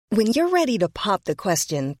When you're ready to pop the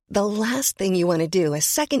question, the last thing you want to do is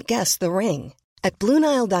second-guess the ring. At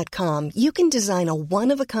BlueNile.com, you can design a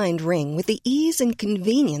one-of-a-kind ring with the ease and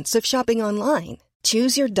convenience of shopping online.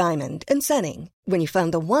 Choose your diamond and setting. When you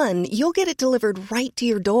find the one, you'll get it delivered right to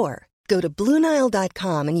your door. Go to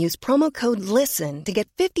BlueNile.com and use promo code LISTEN to get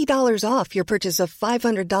 $50 off your purchase of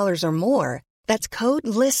 $500 or more. That's code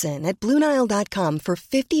LISTEN at BlueNile.com for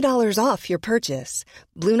 $50 off your purchase.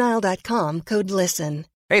 BlueNile.com, code LISTEN.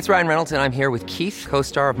 Hey, it's Ryan Reynolds, and I'm here with Keith,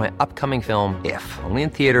 co-star of my upcoming film, If, only in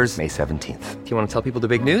theaters May 17th. Do you want to tell people the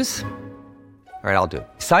big news? All right, I'll do it.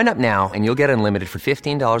 Sign up now and you'll get unlimited for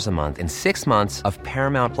 $15 a month and 6 months of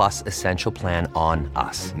Paramount Plus Essential Plan on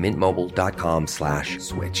us.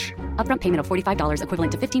 MintMobile.com/switch. Upfront payment of $45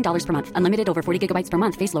 equivalent to $15 per month. Unlimited over 40 gigabytes per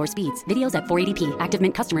month. Face lower speeds. Videos at 480p. Active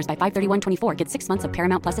Mint customers by 531.24 get 6 months of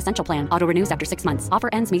Paramount Plus Essential Plan. Auto renews after 6 months. Offer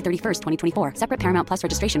ends May 31st, 2024. Separate Paramount Plus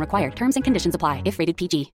registration required. Terms and conditions apply if rated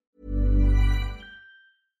PG.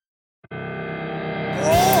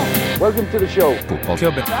 Welcome to the show.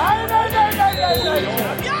 Voetbalclubben.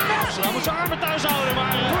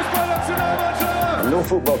 No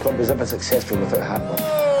football club is ever successful without handball.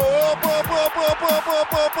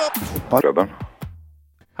 Klubben.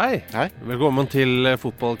 Hei. Velkommen til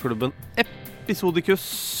fotballklubben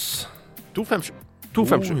Episodikus 257.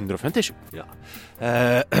 257. Ja.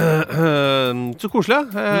 Så koselig.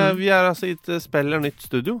 Vi altså i et nytt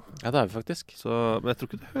studio. Ja, det er vi faktisk. Men jeg tror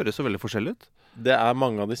ikke det høres så veldig forskjellig ut. Det er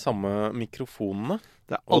mange av de samme mikrofonene.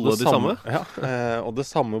 Det er alle de samme. Ja, og det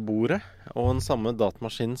samme bordet, og den samme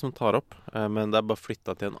datamaskinen som tar opp. Men det er bare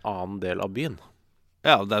flyttet til en annen del av byen.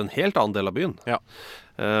 Ja, det er en helt annen del av byen. Ja.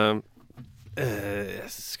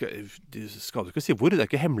 Skal du ikke si hvor? Det er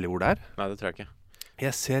ikke hemmelig hvor det er. Nei, det tror jeg ikke.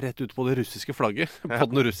 Jeg ser rett ut på det russiske flagget, på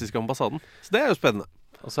den russiske ambassaden. Så det er jo spennende.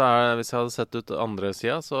 Og så hvis jeg hadde sett ut andre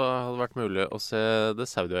siden, så hadde det vært mulig å se det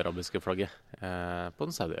saudi-arabiske flagget på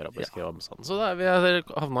den saudi-arabiske ambassaden. Så vi har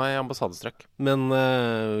havnet i ambassadestrøk. Men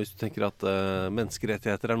hvis du tenker at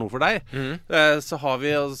menneskerettigheter er noe for deg, så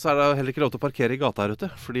er det heller ikke lov til å parkere i gata her ute,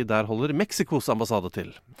 fordi der holder Mexikos ambassade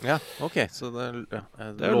til. Ja, ok. Så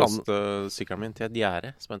jeg låste sykkelen min til et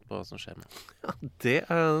gjerde, spent på hva som skjer med. Ja,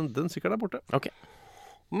 den sykkelen er borte. Ok.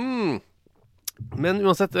 Men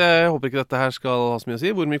uansett, jeg håper ikke dette her skal ha så mye å si.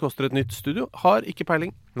 Hvor mye koster et nytt studio? Har ikke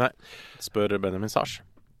peiling. Nei, spør Benjamin Sars.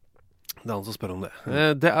 Det er han som spør om det.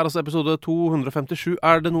 Det er altså episode 257.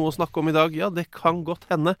 Er det noe å snakke om i dag? Ja, det kan godt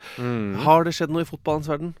hende. Har det skjedd noe i fotballens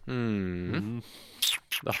verden?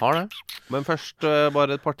 Det har det. Men først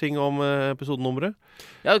bare et par ting om episodenummeret.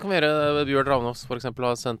 Ja, det kan vi gjøre. Bjørn Ravnås for eksempel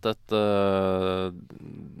har sendt et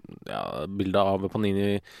bilde av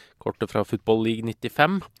Panini-kortet fra Football League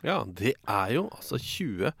 95. Ja, det er jo altså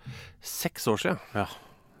 26 år siden. Ja,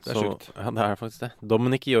 det er sjukt. Ja, det er faktisk det.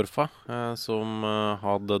 Dominic Iorfa, som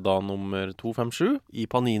hadde da nummer 257 i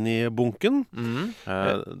Panini-bunken.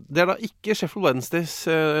 Det er da ikke Sheffield Wednesdays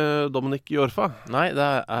Dominic Iorfa. Nei,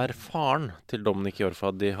 det er faren til Dominic Iorfa.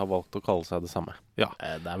 De har valgt å kalle seg det samme. Ja.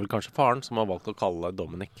 Det er vel kanskje faren som har valgt å kalle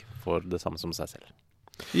Dominic for det samme som seg selv.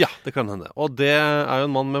 Ja, det kan hende. Og det er jo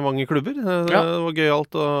en mann med mange klubber. Det var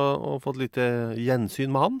gøyalt å få et lite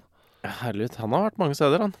gjensyn med han. Ja, herlig. Han har vært mange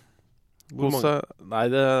steder, han. Hvor mange?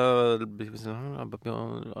 Nei,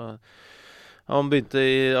 han begynte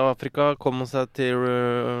i Afrika, kom seg til,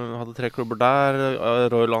 hadde 3 klubber der,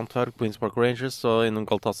 Royal Antwerp, Queen's Park Rangers, og innom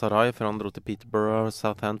Galatasaray, før han dro til Peterborough,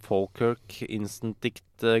 Southend, Falkirk, Instant-Dict,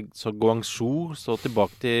 så Guangzhou, så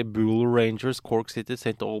tilbake til Bull Rangers, Cork City,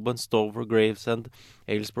 St. Albans, Dover, Gravesend,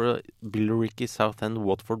 Aylesbury, Billericay, Southend,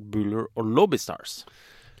 Watford, Buller og Lobby Stars.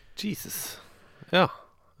 Jesus. Ja.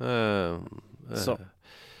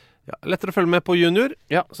 Ja, lettere å følge med på junior,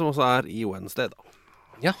 som også er i Wednesday da.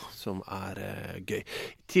 Ja, som er gøy.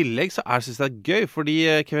 I tillegg så synes jeg det er gøy,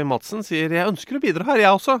 fordi Kevin Madsen sier, jeg ønsker å bidra her,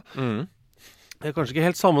 jeg også. Det er kanskje ikke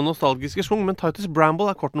helt samme nostalgiske svung, men Titus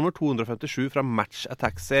Bramble er kort nummer 257 fra Match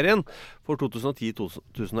Attack-serien for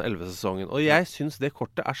 2010-2011-sesongen. Og jeg synes det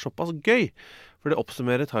kortet er såpass gøy, for det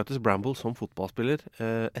oppsummerer Titus Bramble som fotballspiller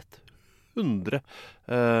 100%.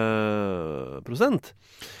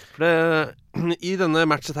 For i denne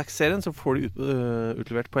Match Attack-serien så får de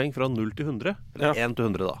utlevert poeng fra 0 til 100, eller 1 til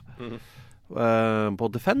 100 da, på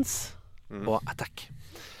defense og attack.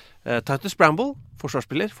 Titus Bramble,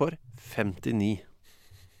 forsvarsspiller, får 59.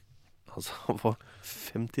 Altså han får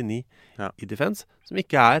 59 i defense, som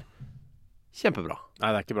ikke er kjempebra.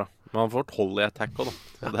 Nei, det er ikke bra. Men han får 12 i attack også,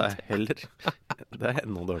 da. Det er heller det er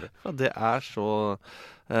enda dårlig. Ja, det er så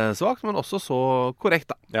svagt, men også så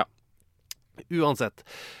korrekt da. Ja. Uansett.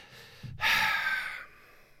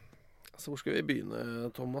 Altså, hvor skal vi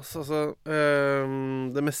begynne, Thomas? Altså,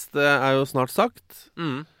 det meste er jo snart sagt.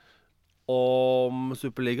 om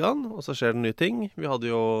Superligaen, og så skjer det nye ting. Vi hadde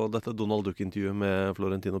jo dette Donald Duck-intervjuet med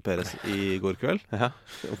Florentino Perez i går kveld,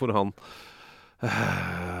 hvor han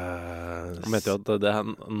mente jo at det her,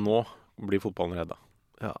 nå blir fotballen redda.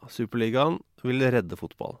 Ja, Superligaen vil redde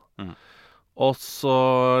fotball. Og så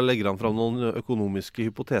legger han fram noen økonomiske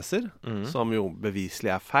hypoteser, som jo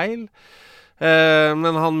beviselig er feil.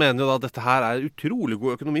 Men han mener jo da at dette her er utrolig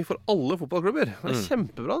god økonomi for alle fotballklubber. Det er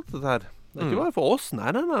kjempebra dette her. Det er ikke bare for oss. Nei.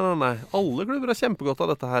 Alle klubber er kjempegodt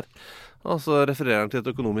av dette her. Og så refererer han til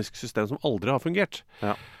et økonomisk system som aldri har fungert.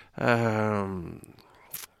 Ja.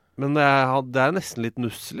 Men det er nesten litt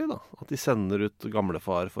nusselig da, at de sender ut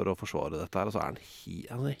gamlefar for å forsvare dette her, og så er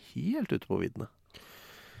han helt ute på viddene.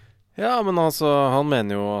 Ja, men altså, han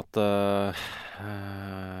mener jo at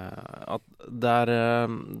det her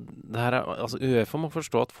er, altså UEFA må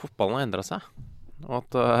forstå at fotballen har endret seg, og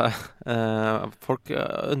at folk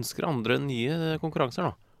ønsker andre nye konkurranser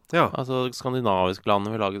nå. Ja. Altså, skandinaviske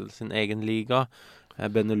landene vil lage sin egen liga,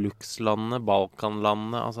 Benelux-landene,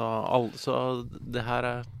 Balkanlandene, så det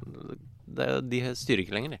her de styrer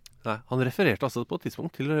ikke lenger. Nei, han refererte altså på et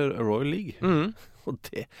tidspunkt til Royal League, og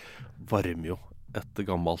det varmer jo et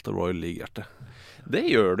gammelt Royal League-hjerte. Det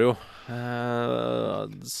gjør det jo.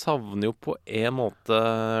 Savner jo på en måte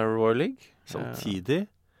Royal League. Samtidig,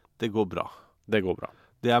 det går bra. Det går bra.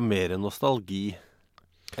 Det er mer nostalgi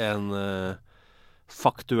enn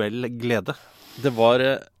faktuell glede. Det var...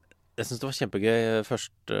 Jeg synes det var kjempegøy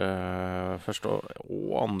første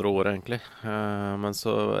og andre året egentlig, men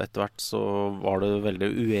så etter hvert så var det veldig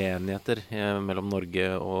uenigheter mellom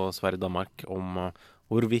Norge og Sverige-Danmark om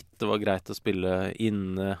hvorvidt det var greit å spille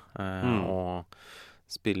inne og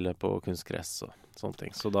spille på kunstgress og sånne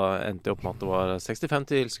ting. Så da endte jeg opp med at det var 65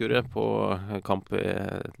 tilskuere på kamp i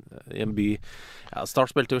en by. Ja, Start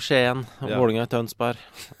spilte jo Skien, Vålinga i Tønsberg.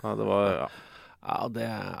 Ja, det var... Ja, det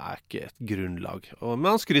er ikke et grunnlag. Men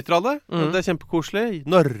han skryter av det. Det er kjempekoselig.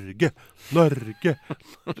 Norge! Jeg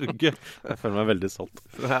føler meg veldig stolt.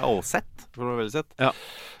 Sett. Ja.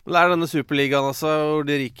 Men det er denne Superligaen altså, hvor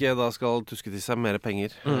de rike da skal tuske til seg mer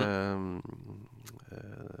penger.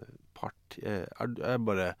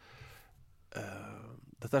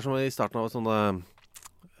 Dette er som i starten av et sånt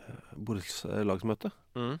borettslagsmøte.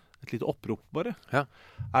 Et lite opprop bare. Ja.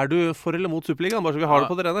 Er du for eller mot Superligaen? Bare så vi har det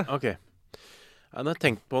på det rene. Ok. Jeg har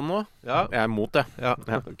tenkt på nå. Ja. Jeg er mot det. Ja.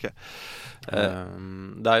 Okay.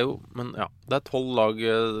 Det er jo, men ja, det er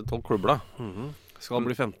 12 klubber da. Skal det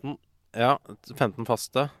bli 15? Ja, 15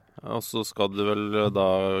 faste. Og så skal det vel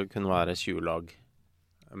da kunne være 20 lag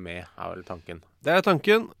med, er vel tanken. Det er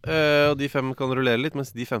tanken, og de 5 kan rullere litt,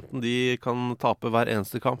 mens de 15 de kan tape hver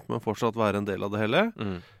eneste kamp, men fortsatt være en del av det hele.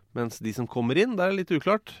 Mens de som kommer inn, det er litt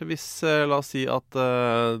uklart. Hvis, la oss si at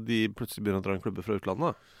de plutselig begynner å dra en klubber fra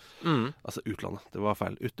utlandet. Altså utlandet, det var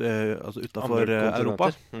feil altså utenfor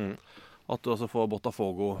Europa at du også får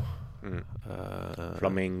Botafogo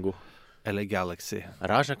Flamengo eller Galaxy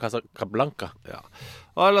Raja Casablanca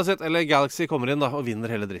og la oss si at LA Galaxy kommer inn da og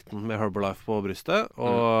vinner hele dritten med Herbalife på brystet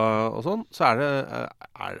og sånn, så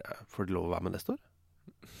får de lov å være med neste år?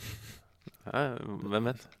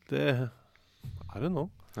 Hvem vet? Det er det nå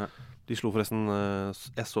De slo forresten,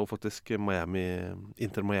 jeg så faktisk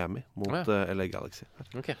Inter Miami mot LA Galaxy.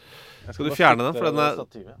 Okay. Skal du fjerne den? For den var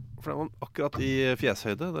akkurat i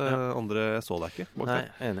fjeshøyde. Det andre jeg så deg ikke. Nei,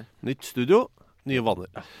 enig. Nytt studio, nye vaner.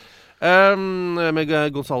 Med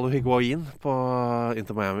Gonzalo Higuain på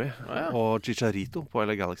Inter Miami og Chicharito på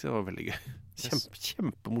LA Galaxy. Det var veldig gøy.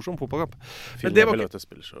 Kjempemorsom fotballkamp. Men det var ikke...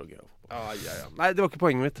 Nei, det var ikke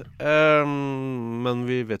poenget mitt. Men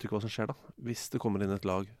vi vet jo ikke hva som skjer da. Hvis det kommer inn et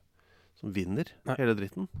lag som vinner hele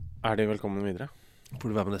dritten. Er de velkommen videre? Får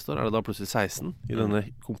de være med neste år? Er det da plutselig 16 i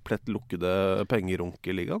denne komplett lukkede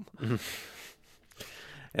pengerunkeligaen?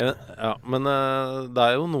 Ja, men det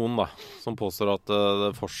er jo noen da som påstår at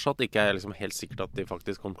det fortsatt ikke er liksom helt sikkert at de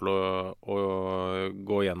faktisk kommer til å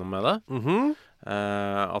gå gjennom med det.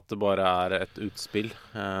 At det bare er et utspill.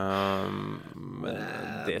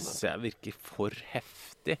 Det synes jeg virker for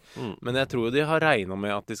heftig. Men jeg tror de har regnet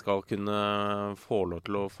med at de skal kunne få lov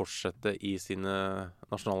til å fortsette i sine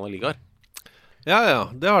nasjonale ligaer. Ja,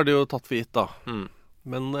 det har de jo tatt for gitt da.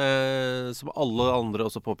 Men som alle andre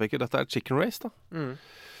også påpeker, dette er chicken race da.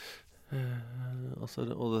 Og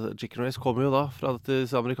chicken race kommer jo da fra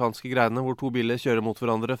disse amerikanske greiene hvor 2 biler kjører mot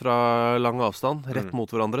hverandre fra lang avstand, rett mot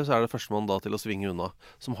hverandre, så er det førstemann da til å svinge unna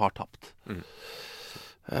som har tapt.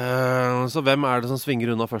 Så hvem er det som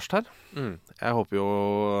svinger unna først her? Jeg håper jo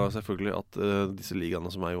selvfølgelig at disse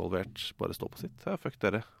ligaene som er involvert bare står på sitt. Fuck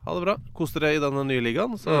dere, ha det bra, kos dere i denne nye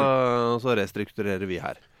ligaen, så restrukturerer vi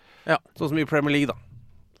her. Sånn som i Premier League da.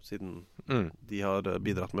 siden de har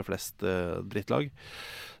bidratt med flest drittlag.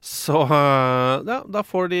 Så da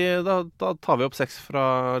tar vi opp 6 fra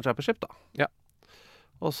Championship, da. Ja.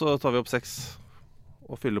 Og så tar vi opp 6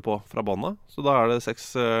 og fyller på fra bånda. Så da er det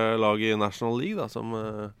 6 lag i National League da, som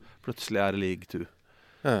plutselig er League 2.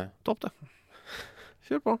 Topp det.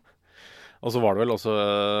 Kjør på. Og så var det vel også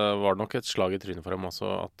var det nok et slag i trynet for dem også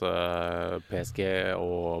at PSG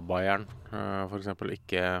og Bayern for eksempel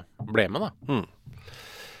ikke ble med da.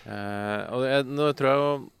 Og nå tror jeg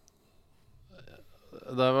jo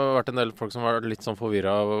det har vært en del folk som var litt sånn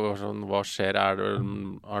forvirret sånn, hva skjer,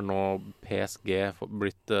 er nå PSG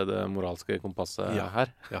blitt det moralske kompasset her?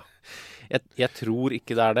 Ja. Jeg tror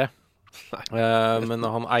ikke det er det. Men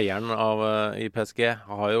han eieren i PSG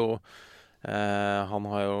har jo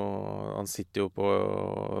han sitter jo på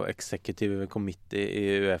executive committee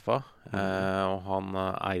i UEFA, og han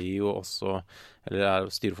eier jo også, eller er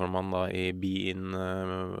styreformann da i Bein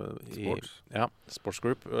Sports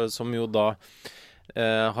Group, som jo da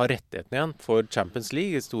har rettigheten igjen for Champions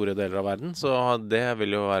League i store deler av verden, så det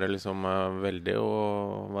vil jo være liksom veldig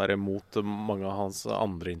å være mot mange av hans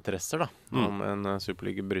andre interesser da, om en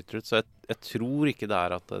Superliga bryter ut. Så jeg tror ikke det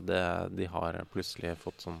er at de har plutselig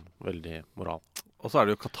fått sånn veldig moral. Og så er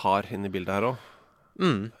det jo Qatar inne i bildet her også.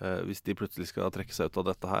 Hvis de plutselig skal trekke seg ut av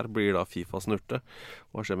dette her, blir da FIFA snurte.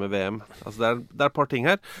 Hva skjer med VM? Altså det er et par ting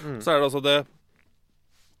her. Så er det altså det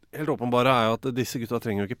helt åpenbare er jo at disse gutta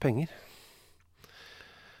trenger jo ikke penger.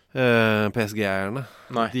 PSG-eierne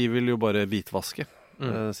de vil jo bare hvitvaske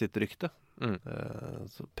sitt rykte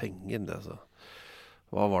så penger det, altså.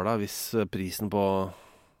 Hva var det hvis prisen på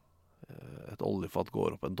et oljefat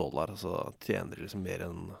går opp $1 så tjener de liksom mer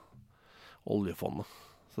enn oljefondet,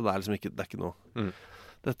 så det er liksom ikke, det er ikke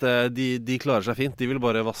noe de klarer seg fint, de vil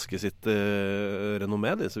bare vaske sitt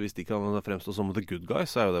renommé, så hvis de kan fremstå som the good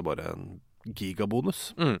guys så er jo det bare en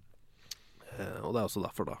gigabonus og det er også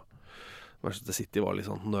derfor da Manchester City var litt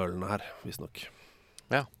sånn nølende her, visstnok.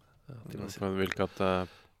 Ja. Man vil ikke at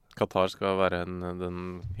Qatar skal være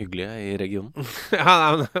den hyggelige i regionen. Ja, nei,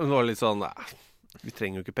 men det var litt sånn, vi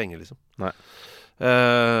trenger jo ikke penger, liksom. Nei.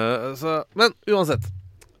 Men uansett,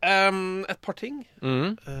 et par ting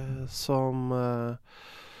som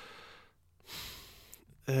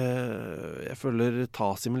jeg føler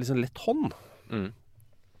tas i med liksom lett hånd.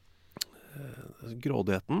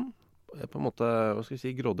 Grådigheten på en måte, hva skal jeg si,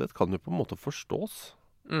 grådighet kan jo på en måte forstås.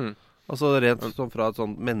 Altså rent sånn fra et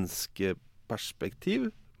sånn menneskeperspektiv.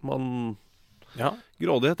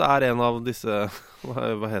 Grådighet er en av disse,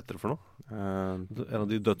 hva heter det for noe? En av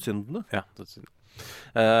de dødssyndene. Ja, dødssyndene.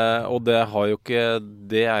 Og det er jo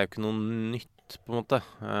ikke noe nytt, på en måte.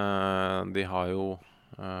 De har jo,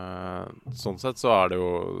 sånn sett så er det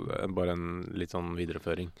jo bare en litt sånn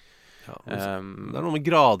videreføring. Ja, det er noe med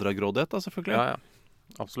grader av grådighet da, selvfølgelig. Ja,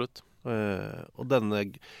 absolutt. Og denne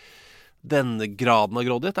graden av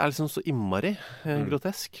grådighet er liksom så innmari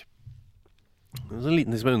grotesk. En sånn liten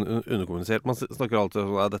ting som er underkommunisert. Man snakker alltid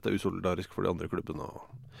om at dette er usolidarisk for de andre klubbene. Og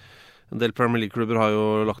en del Premier League-klubber har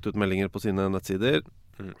jo lagt ut meldinger på sine nettsider.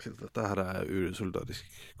 Dette her er usolidarisk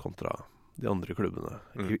kontra de andre klubbene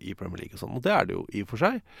i Premier League og sånn. Og det er det jo i og for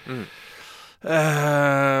seg.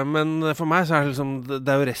 Men for meg så er det liksom, det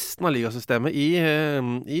er jo resten av ligasystemet i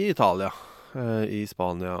Italia, i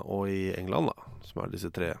Spania og i England da, som er disse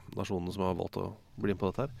 3 nasjonene som har valgt å bli med på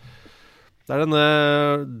dette her. Det er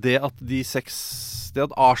det at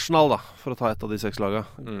Arsenal da, for å ta et av de 6 laga,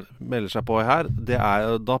 melder seg på her,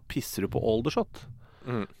 da pisser du på Aldershot.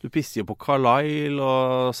 Du pisser jo på Carlisle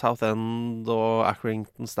og Southend og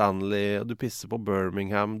Accrington Stanley, og du pisser på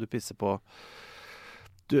Birmingham, du pisser på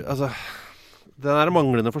altså, den der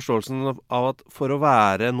manglende forståelsen av at for å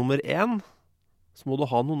være nummer 1 så må du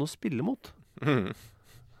ha noen å spille mot.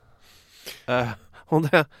 Og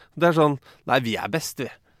det er sånn, nei, vi er best, vi.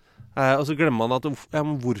 Og så glemmer man at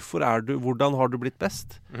hvordan har du blitt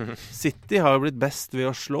best? City har jo blitt best ved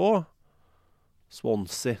å slå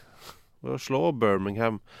Swansea, ved å slå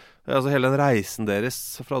Birmingham. Altså hele den reisen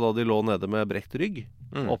deres fra da de lå nede med brekt rygg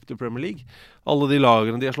opp til Premier League. Alle de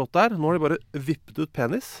lagene de har slått der, nå har de bare vippet ut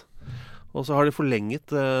penis. Og så har de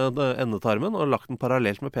forlenget endetarmen og lagt den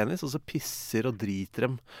parallelt med penis, og så pisser og driter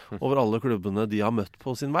dem over alle klubbene de har møtt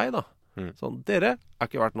på sin vei da. Sånn, dere er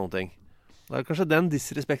ikke verdt noen ting. Det er kanskje den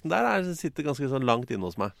disrespekten der sitter ganske sånn langt inne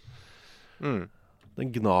hos meg.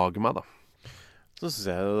 Den gnager meg da. Så synes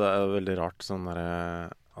jeg det er veldig rart sånn der,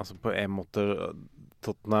 altså på en måte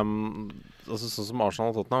Tottenham, altså sånn som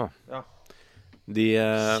Arsenal og Tottenham da. Ja.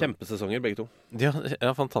 Kjempesesonger begge to. Ja,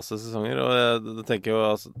 fantastiske sesonger. Og jeg tenker jo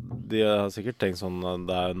altså, de har sikkert tenkt sånn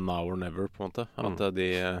det er now or never på en måte at de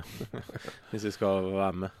hvis de skal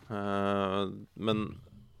være med men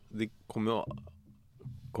de kommer jo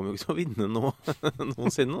ikke til å vinne noe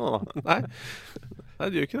noensinne nå, da. Nei,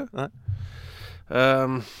 de gjør ikke det. Nei.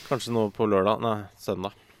 Kanskje noe på lørdag. Nei,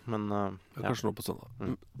 søndag. Men kanskje noe på søndag.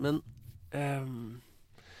 Men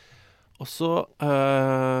også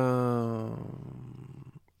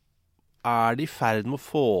er de i ferd med å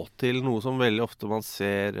få til noe som veldig ofte man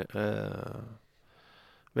ser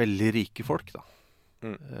veldig rike folk, da.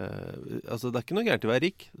 Altså, det er ikke noe gærent i å være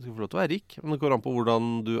rik. Du skal få lov til å være rik, men det går an på hvordan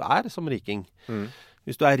du er som riking.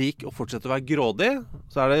 Hvis du er rik og fortsetter å være grådig,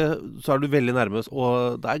 så er du veldig nærme,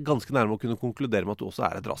 og det er ganske nærme å kunne konkludere med at du også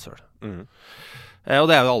er et rasshøl. Og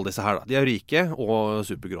det er jo alle disse her, da. De er rike og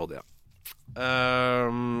supergrådige.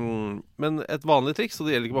 Men et vanlig triks, og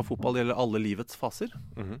det gjelder ikke bare fotball, det gjelder alle livets faser,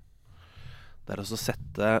 det er å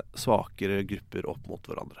sette svakere grupper opp mot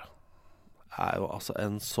hverandre. Det er jo altså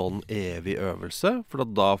en sånn evig øvelse, for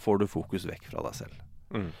da får du fokus vekk fra deg selv.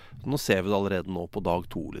 Nå ser vi det allerede nå på dag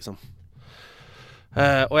 2, liksom.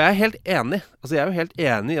 Og jeg er helt enig. Altså, jeg er jo helt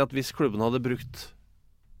enig i at hvis klubben hadde brukt,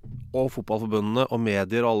 og fotballforbundene og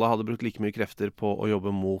medier og alle hadde brukt like mye krefter på å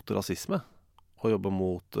jobbe mot rasisme, og jobbe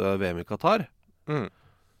mot VM i Qatar,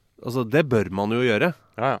 altså det bør man jo gjøre.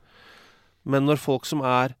 Ja. Men når folk som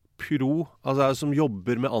er altså som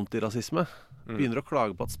jobber med antirasisme, begynner å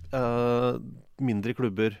klage på at mindre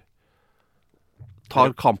klubber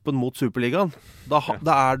tar kampen mot Superligaen, da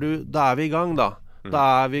er vi i gang, da. Da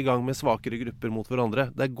er vi i gang med svakere grupper mot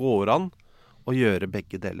hverandre. Det går an å gjøre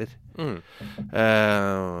begge deler. Og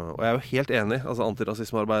jeg er jo helt enig. Altså,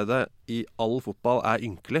 antirasismearbeidet i all fotball er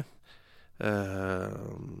ynkelig.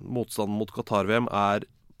 Motstanden mot Qatar-VM er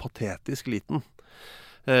patetisk liten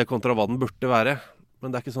kontra hva den burde være. Men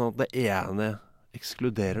det er ikke sånn at det ene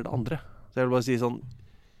ekskluderer det andre. Så jeg vil bare si sånn,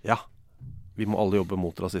 ja, vi må alle jobbe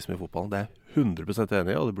mot rasisme i fotballen. Det er jeg 100%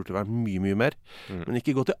 enig i, og det burde være mye, mye mer. Men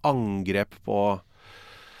ikke gå til angrep på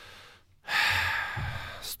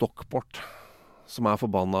Stockport, som er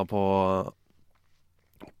forbanna på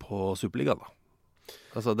Superligaen, da.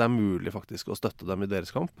 Altså, det er mulig faktisk å støtte dem i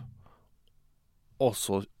deres kamp, og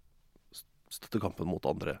så støtte kampen mot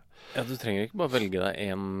andre. Ja, du trenger ikke bare velge deg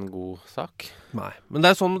en god sak. Nei, men det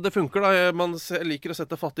er sånn det funker, da. Man liker å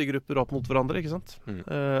sette fattige grupper opp mot hverandre, ikke sant?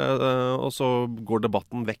 Og så går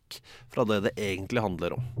debatten vekk fra det egentlig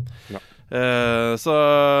handler om. Ja. Så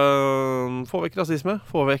få vekk rasisme,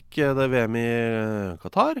 få vekk det VM i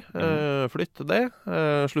Qatar, flytte det,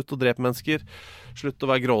 slutt å drepe mennesker, slutt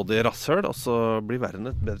å være grådige rasshøl, og så blir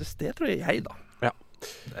verden et bedre sted, tror jeg, da. Ja.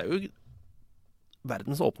 Det er jo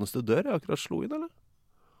verdens åpneste dør jeg akkurat slo inn, eller?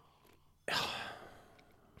 Ja.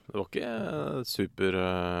 Det var ikke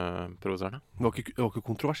superprovoserende. Det var ikke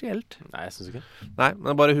kontroversielt. Nei, jeg synes ikke. Nei,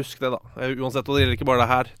 men bare husk det, da. Uansett, og det gjelder ikke bare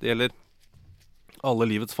det her. Det gjelder alle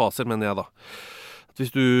livets faser, mener jeg, da. At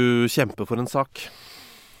hvis du kjemper for en sak,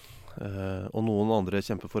 og noen andre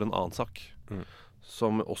kjemper for en annen sak,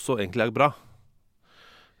 som også egentlig er bra,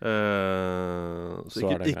 så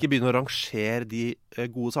ikke begynne å rangere de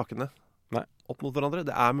gode sakene opp mot hverandre.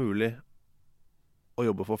 Det er mulig å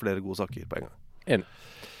jobbe for flere gode saker på en gang. Enig.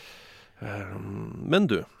 Men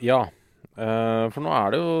du? Ja, for nå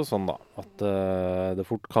er det jo sånn da, at det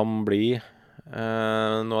fort kan bli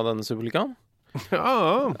noe av denne Superligaen.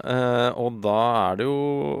 Ja. Og da er det jo,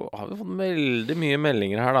 har vi fått veldig mye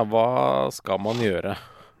meldinger her da, hva skal man gjøre?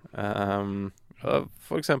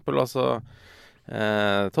 For eksempel, altså,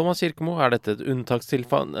 Thomas Kirkemo, er dette et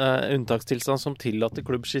unntakstilstand som tillater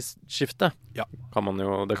klubbskifte? Ja. Det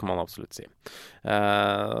kan man absolutt si.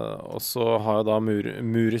 Og så har jo da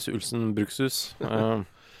Muris Ulsen Brukshus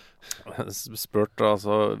spurt,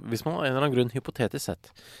 altså, hvis man av en eller annen grunn hypotetisk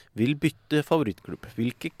sett vil bytte favorittklubb,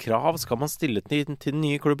 hvilke krav skal man stille til den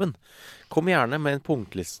nye klubben? Kom gjerne med en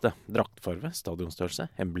punktliste, draktfarve,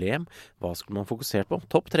 stadionstørrelse, emblem, hva skulle man fokusert på?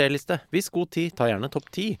 Topp 3-liste, hvis god tid, ta gjerne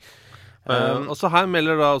topp 10. Og så her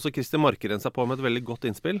melder da også Christian Markeren seg på med et veldig godt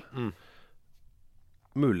innspill.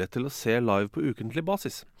 Mulighet til å se live på ukentlig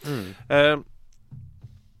basis.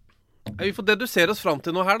 Vi får dedusere oss frem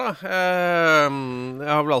til noe her, da. Jeg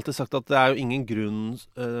har vel alltid sagt at det er jo ingen grunn,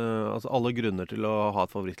 altså alle grunner til å ha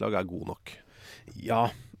et favorittlag er gode nok. Ja,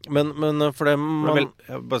 men for dem jeg vil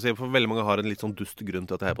bare si, for veldig mange har en litt sånn dust grunn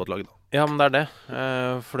til at jeg er på et lag, da. Ja, men det er det.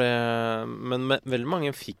 Men veldig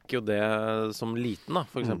mange fikk jo det som liten, da.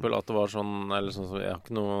 For eksempel at det var sånn, eller sånn, jeg har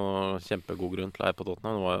ikke noe kjempegod grunn til å heie på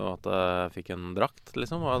Tottenham. Det var jo at jeg fikk en drakt,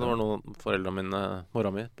 liksom. Det var noen foreldrene mine,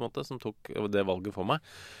 mora mi, på en måte, som tok det valget for meg.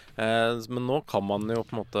 Men nå kan man jo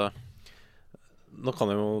på en måte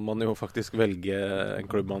man jo faktisk velge en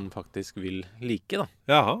klubb man faktisk vil like, da.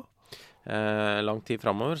 Jaha. Lang tid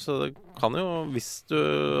fremover, så det kan jo, hvis du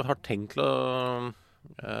har tenkt til å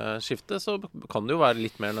skifte, så kan det jo være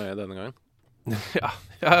litt mer nøye denne gangen. Ja.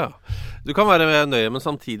 Du kan være nøye, men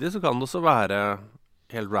samtidig så kan det også være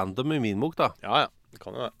helt random i min bok, da. Ja, det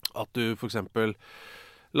kan jo være. At du for eksempel,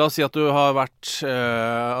 la oss si at du har vært,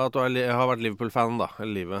 har vært Liverpool-fan da,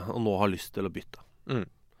 hele livet, og nå har lyst til å bytte.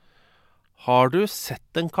 Har du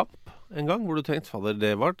sett en kamp en gang hvor du tenkte, fader,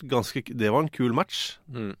 det var en kul match.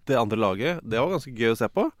 Det andre laget, det var ganske gøy å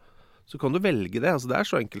se på. Så kan du velge det, altså det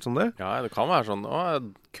så enkelt som det. Ja, det kan være sånn,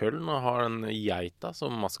 Köln har en geita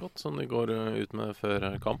som maskot, som de går ut med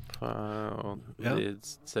før kamp. Og de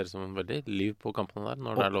ser ut som en veldig liv på kampene der,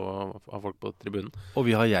 når det lov å ha folk på tribunen. Og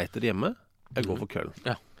vi har geiter hjemme. Jeg går for Köln.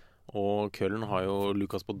 Ja, og Köln har jo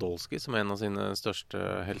Lukas Podolski som en av sine største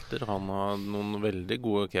helter. Han har noen veldig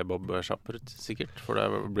gode kebab-shopper, sikkert, for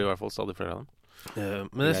det blir i hvert fall stadig flere av dem.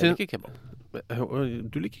 Men jeg liker kebab.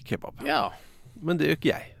 Du liker kebab? Ja. Men det gjør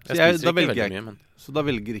ikke jeg. Så da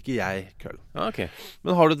velger ikke jeg Köln. Ja, okay.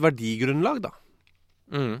 Men har du et verdigrunnlag, da?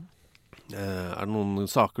 Er det noen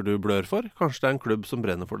saker du blør for? Kanskje det er en klubb som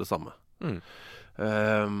brenner for det samme.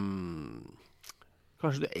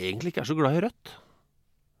 Kanskje du egentlig ikke er så glad i rødt?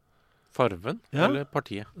 Farven? Eller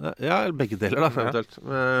partiet? Ja, eller begge deler, da, eventuelt.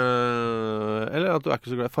 Eller at du er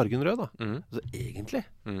ikke så glad i fargen rød, da. Altså, egentlig.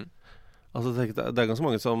 Altså, det er ganske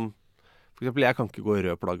mange som... For eksempel, jeg kan ikke gå i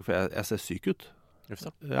rød plagg, for jeg ser syk ut.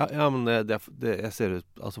 Ja, men jeg ser ut...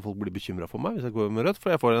 Altså, folk blir bekymret for meg hvis jeg går med rødt, for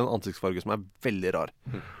jeg får en ansiktsfarge som er veldig rar.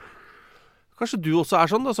 Kanskje du også er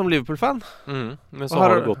sånn, da, som Liverpool-fan? Men så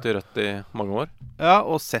har du gått i rødt i mange år. Ja,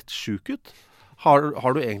 og sett syk ut. Har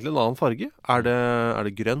du egentlig en annen farge? Er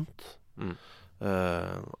det grønt?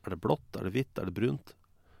 Er det blått? Er det hvitt? Er det brunt?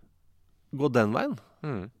 Gå den veien.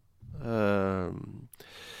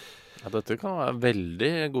 Ja, dette kan være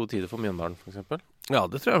veldig gode tider for Mjøndalen, for eksempel. Ja,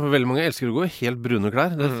 det tror jeg for veldig mange elsker å gå i helt brune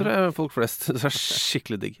klær. Det tror jeg folk flest det er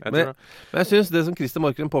skikkelig digg. Men jeg synes det som Christer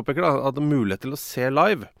Markeren påpeker, da, at det er mulighet til å se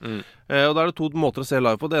live. Og da er det to måter å se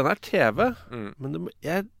live på. Det ene er TV, men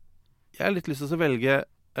jeg har litt lyst til å velge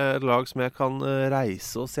et lag som jeg kan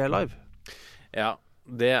reise og se live. Ja,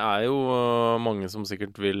 det er jo mange som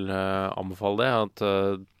sikkert vil anbefale det, at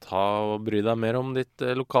ta og bry deg mer om ditt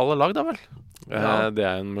lokale lag, da vel. Det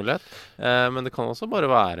er en mulighet. Men det kan også bare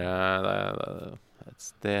være et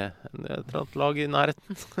sted, et eller annet lag i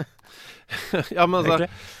nærheten. Ja, men altså,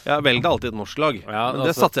 jeg velger alltid et norsk lag. Ja, men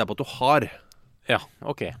det satser jeg på at du har. Ja,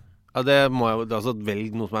 ok. Ja, det må jeg, altså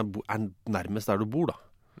velg noe som er nærmest der du bor, da.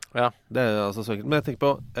 Ja. Det er altså så enkelt. Men jeg tenker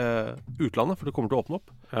på utlandet, for det kommer til å åpne opp.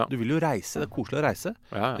 Ja. Du vil jo reise, det er koselig å reise.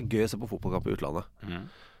 Ja. Det er gøy å se på fotballkamp i utlandet.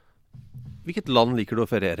 Hvilket land liker du å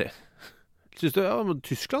feriere i? Synes du, men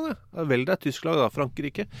Tyskland, ja. Velg deg Tyskland, da.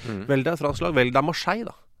 Frankrike. Velg deg fransk lag. Velg deg Marseille,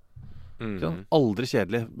 da. Aldri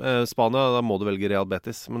kjedelig. Spania, da må du velge Real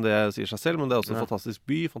Betis. Men det sier seg selv. Men det er også en fantastisk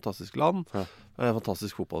by, fantastisk land.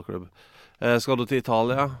 Fantastisk fotballklubb. Skal du til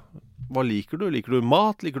Italia? Hva liker du? Liker du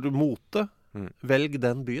mat? Liker du mote? Velg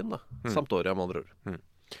den byen, da. Sampdoria, med andre ord.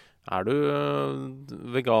 Er du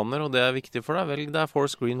veganer, og det er viktig for deg, velg deg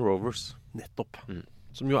Forest Green Rovers. Nettopp.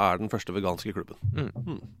 Som jo er den første veganske klubben.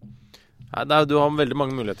 Nei, du har veldig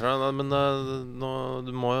mange muligheter der, men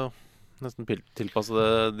du må jo nesten tilpasse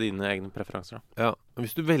dine egne preferanser. Da. Ja, men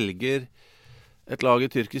hvis du velger et lag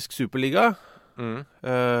i tyrkisk superliga,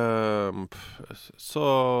 så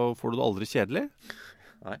får du det aldri kjedelig.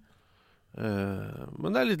 Nei. Men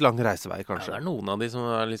det er litt lang reisevei, kanskje. Ja, det er noen av de som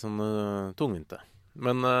er litt sånn tungvinte.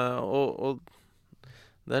 Men og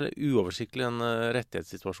det er uoversiktlig en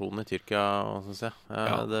rettighetssituasjon i Tyrkia, synes jeg.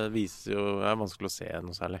 Det viser jo, det er vanskelig å se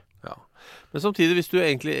noe særlig. Ja. Men samtidig, hvis du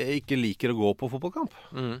egentlig ikke liker å gå på fotballkamp,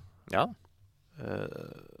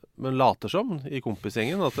 men later som i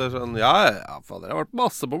kompisgjengen, at det er sånn, fader, jeg har vært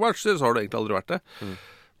masse på matcher, så har du egentlig aldri vært det.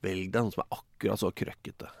 Velg deg noe som er akkurat så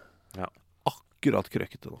krøkkete. Ja. Akkurat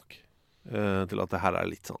krøkkete nok. Til at det her er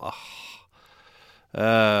litt sånn,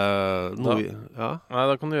 Nei,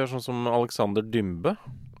 da kan du gjøre sånn som Alexander Dymbe.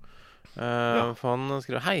 For han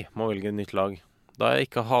skrev: hei, må velge et nytt lag. Da jeg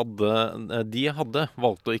ikke hadde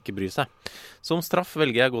valgt å ikke bry seg. Som straff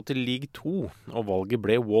velger jeg å gå til League 2, og valget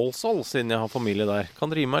ble Walsall, siden jeg har familie der.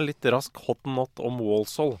 Kan drive meg litt rask hot not om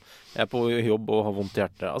Walsall. Jeg er på jobb og har vondt i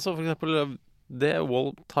hjertet. Altså for eksempel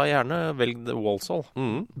ta gjerne velg Walsall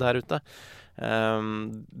der ute.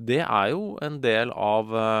 Det er jo en del av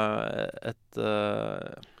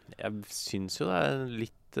jeg synes jo det er en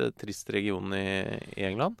litt trist region i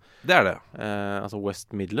England. Det er det. Altså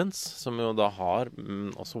West Midlands, som jo da har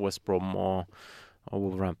også West Brom og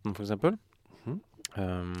Wolverhampton for eksempel.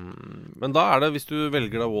 Men da er det, hvis du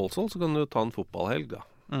velger deg Walsall, så kan du ta en fotballhelg da.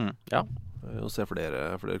 Ja. Og se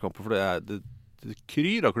flere kamper, for det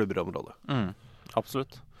kryr av klubber i området.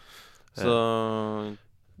 Absolutt. Så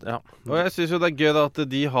ja. Og jeg synes jo det er gøy da at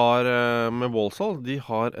de har, med Walsall, de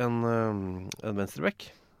har en venstreback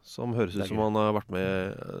som høres ut som han har vært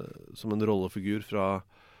med som en rollefigur fra,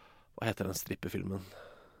 hva heter den strippefilmen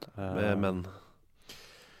med menn?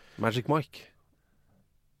 Magic Mike.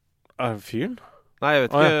 Er det fyren? Nei, jeg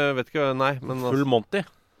vet ikke, nei. Men Full Monty.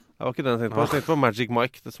 Det var ikke den jeg tenkte på. Jeg tenkte på Magic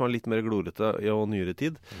Mike, det som var litt mer glorete i nyere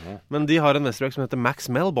tid. Men de har en venstreback som heter Max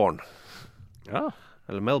Melbourne. Ja.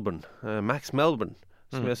 Eller Melbourne. Max Melbourne.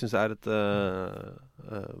 Som jeg synes er et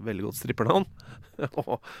veldig godt strippernavn.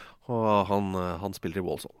 og han spiller i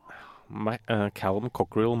Walsall. Callum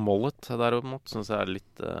Cockerill Mollet derimot synes jeg er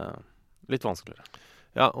litt vanskeligere.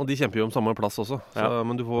 Ja, og de kjemper jo om samme plass også. Så,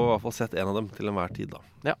 men du får i hvert fall sett en av dem til enhver tid da.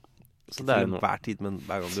 Ja. Så det er til enhver tid, men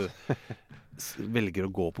hver gang du velger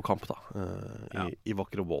å gå på kamp da, i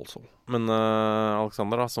vakre Walsall. Men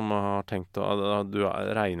Alexander da, som har tenkt du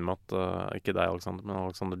regner med at ikke deg Alexander, men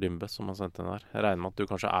Alexander Dymbe som har sendt den her, jeg regner med at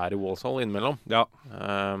du kanskje er i Walsall innimellom. Ja.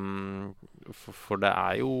 For det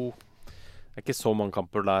er jo ikke så mange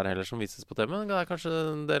kamper der heller som vises på TV, men det er kanskje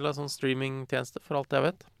en del av sånn streamingtjeneste for alt jeg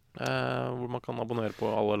vet, hvor man kan abonnere på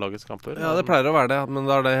alle lagets kamper. Ja, det pleier å være det,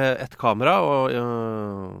 men da er det ett kamera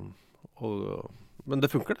men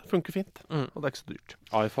det funker fint, og det er ikke så dyrt.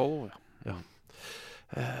 iFollow, ja.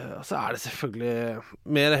 Så er det selvfølgelig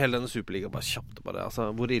mer hele denne Superliga, bare kjapt bare.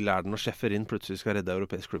 Altså, hvor ille er det når Schäferin plutselig skal redde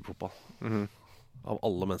europeisk klubbfotball? Av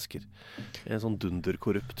alle mennesker. En sånn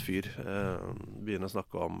dunderkorrupt fyr begynner å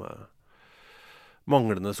snakke om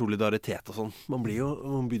manglende solidaritet og sånn. Man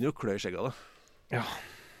begynner jo å klø i skjegget av det. Ja.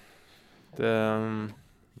 Det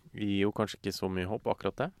gir jo kanskje ikke så mye håp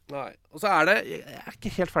akkurat det. Nei, og så er det, jeg er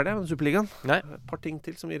ikke helt ferdig med Superligaen. Nei. Et par ting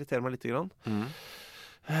til som irriterer meg litt grann.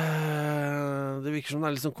 Det virker som det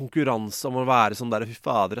er litt sånn konkurranse om å være sånn der, fy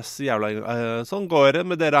fader, jævla, sånn går det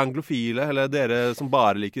med dere anglofile, eller dere som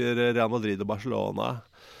bare liker Real Madrid og Barcelona.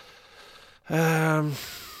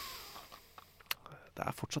 Det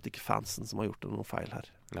er fortsatt ikke fansen som har gjort noe feil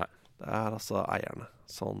her. Nei. Det er altså eierne.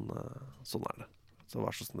 Sånn er det. Så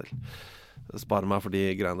vær så snill. Spare meg for de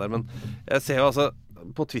greiene der. Men jeg ser jo altså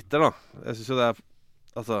på Twitter da, jeg synes jo det er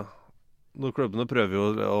altså, når klubbene prøver jo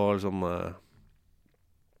å liksom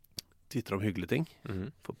twittre om hyggelige ting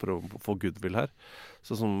for å prøve å få goodwill her.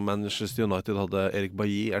 Sånn som Manchester United hadde Erik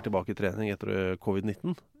Bailly er tilbake i trening etter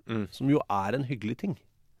covid-19, som jo er en hyggelig ting.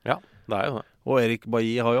 Ja, det er jo det. Og Erik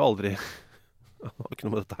Bailly har jo aldri han har ikke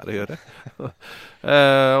noe med dette her å gjøre.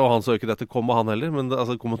 Og han så jo ikke dette komme, han heller, men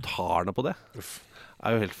altså, kommentarene på det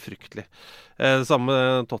er jo helt fryktelig. Det samme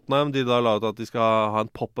med Tottenham, de da la ut at de skal ha en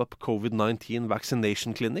pop-up COVID-19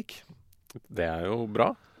 vaccination clinic. Det er jo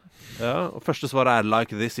bra. Ja, og første svaret er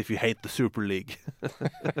like this if you hate the Super League.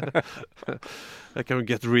 Can we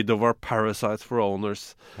get rid of our parasites for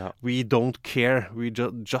owners? Ja. We don't care. We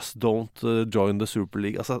just don't join the Super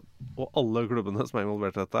League. Altså, og alle klubbene som er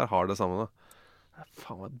involvert i dette her har det samme da. Det er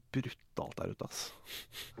faen meg brutalt der ute, altså.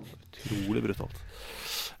 Utrolig brutalt.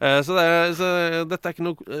 Så dette er ikke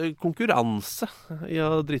noe konkurranse i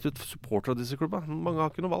å drite ut supporter av disse klubba. Mange har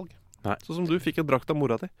ikke noe valg. Nei. Sånn som du fikk en drakt av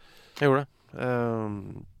mora di. Jeg gjorde det.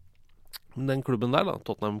 Den klubben der da,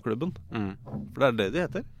 Tottenham-klubben. For det er det de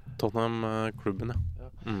heter. Tottenham-klubben, ja.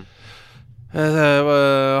 De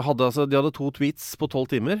hadde 2 tweets på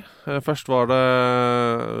 12 timer. Først var det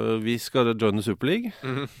vi skal joine Super League.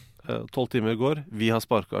 12 timer går. Vi har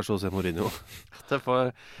sparket José Mourinho. Det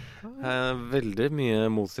var veldig mye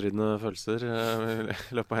motstridende følelser i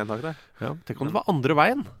løpet av en dag der. Ja, tenk om det var andre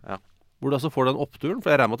veien. Ja. Hvor du altså får den oppturen.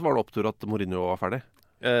 For jeg regner med at det var en opptur at Mourinho var ferdig.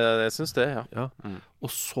 Jeg synes det, ja.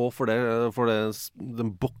 Og så for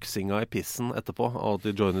den boksinga i pissen etterpå av at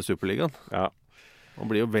de joiner Superligaen. Ja. Han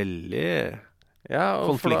blir jo veldig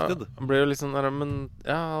konfliktet. Han blir jo litt sånn der, men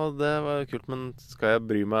ja, det var kult, men skal jeg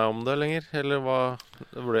bry meg om det lenger? Eller hva?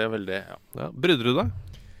 Det ble veldig, ja. Brydde du deg?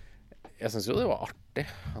 Jeg synes jo det var artig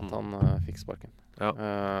at han fikk sparken. Ja.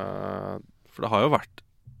 For det har jo vært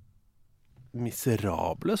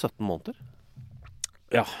miserable 17 måneder.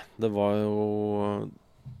 Ja, det var jo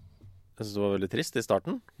jeg synes det var veldig trist i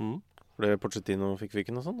starten fordi Pochettino fikk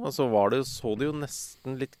viken og sånn. Og så så det jo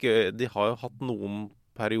nesten litt gøy. De har jo hatt noen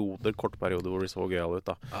kortperioder hvor de så gøyale ut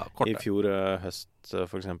da. Ja, i fjor høst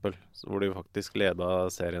for eksempel, hvor de faktisk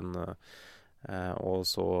ledet serien og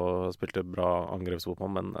så spilte bra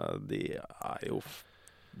angrepsfotball, men de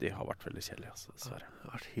har vært veldig kjedelige, altså, dessverre. Det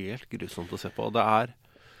har vært helt grusomt å se på. Og det er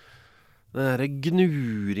den der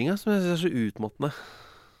gnuringa som jeg ser så utmattende.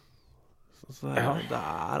 Det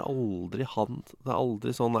er aldri han. Det er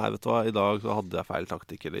aldri sånn, nei, vet du hva, i dag så hadde jeg feil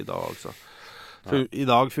taktikk, eller i dag så I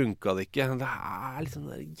dag funka det ikke. Det liksom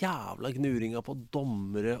den jævla gnuringa på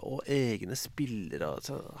dommere og egne spillere.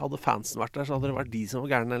 Altså, hadde fansen vært der, så hadde det vært de som var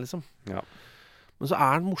gærne, liksom. Ja. Men så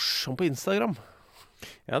han morsom på Instagram.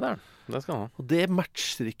 Ja, det det skal han ha. Og det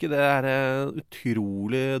matcher ikke det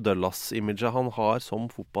utrolig Dullas-imaget han har som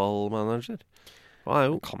fotballmanager.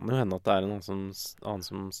 Det kan jo hende at det en annen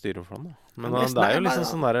som styrer for han da. Men det jo liksom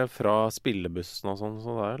sånn der fra spillebussen og sånn, så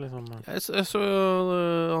det liksom Jeg så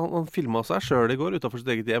han filmet seg selv i går utenfor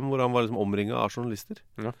sitt eget hjem, hvor han var liksom omringet av journalister.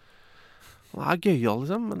 Ja. Han gøyal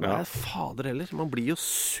liksom, men det fader heller. Man blir jo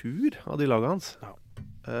sur av de lagene hans. Ja.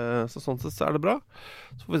 Så sånn sett så det bra.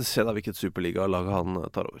 Så får vi se da hvilket superliga-lag han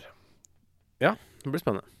tar over. Ja, det blir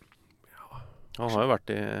spennende. Ja. Han har jo vært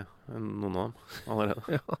i noen av dem allerede.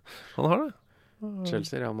 Ja, han har det.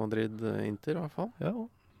 Chelsea, Real Madrid, Inter i hvert fall. Ja, og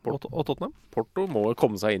Tottenham. Porto må jo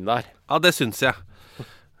komme seg inn der. Ja, det synes jeg.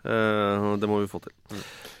 Det må vi få til.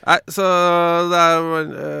 Nei, så det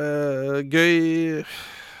gøy.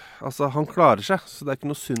 Altså, han klarer seg, så det ikke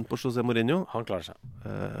noe synd på José Mourinho. Han klarer seg.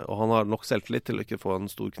 Og han har nok selvtillit til å ikke få en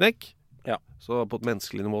stor knekk. Ja. Så på et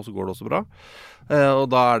menneskelig nivå så går det også bra. Og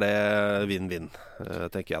da det vinn-vinn,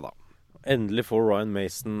 tenker jeg da. Endelig får Ryan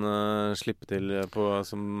Mason slippe til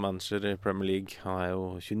som manager i Premier League. Han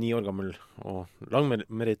jo 29 år gammel og lang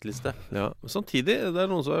merittliste. Ja, men samtidig, det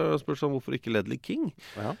noen som har spurt om hvorfor ikke Ledley King,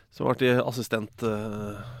 som har vært i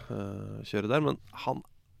assistentkjøret der, men han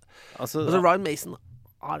Ryan Mason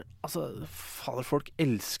fader, folk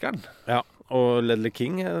elsker han. Ja, og Ledley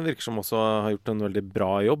King virker som også har gjort en veldig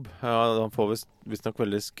bra jobb. Han får visst nok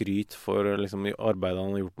veldig skryt for liksom, arbeidet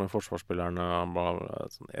han har gjort med forsvarsspillerne.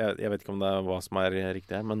 Jeg vet ikke om det hva som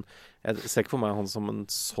riktig her, men jeg ser ikke for meg han som en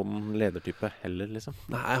sånn ledertype heller, liksom.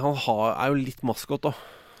 Nei, han jo litt maskot da.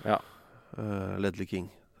 Ja. Ledley King.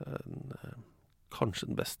 Kanskje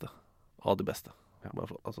den beste av de beste. Ja.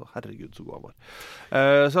 Altså, herregud, så god han var.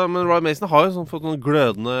 Men Ryan Mason har jo fått noen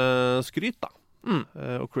glødende skryt, da.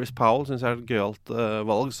 Og Chris Powell synes jeg et gøyalt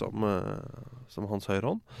valg som hans høyre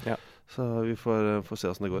hånd. Ja. Så vi får se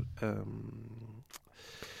hvordan det går.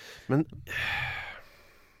 Men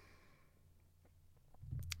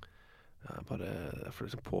jeg får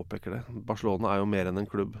liksom påpeker det. Barcelona jo mer enn en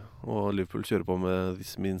klubb, og Liverpool kjører på med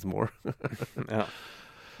 "this means more". Ja.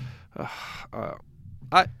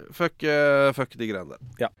 Nei, fuck de greiene der.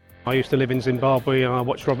 Ja. I used to live in Zimbabwe and I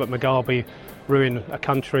watched Robert Mugabe ruin a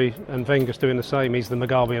country, and Wenger's doing the same. He's the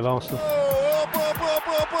Mugabe of Arsenal.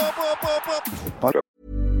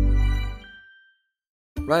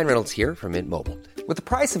 Ryan Reynolds here from Mint Mobile. With the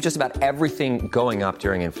price of just about everything going up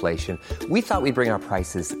during inflation, we thought we'd bring our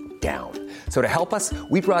prices down. So to help us,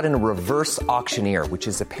 we brought in a reverse auctioneer, which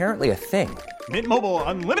is apparently a thing. Mint Mobile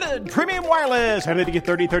Unlimited Premium Wireless. How to get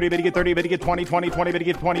 30, 30, bit to get 30, bit to get 20, 20, 20, bit to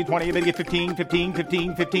get 20, 20, bit to get 15, 15,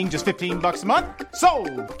 15, 15, just $15 a month?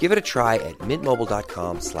 Sold! Give it a try at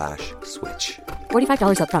mintmobile.com/switch.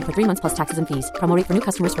 $45 up front for 3 months plus taxes and fees. Promo rate for new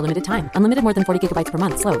customers for limited time. Unlimited more than 40 gigabytes per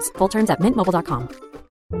month. Slows full terms at mintmobile.com.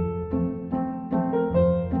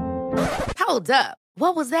 Hold up.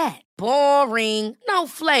 What was that? Boring. No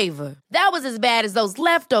flavor. That was as bad as those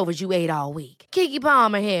leftovers you ate all week. Keke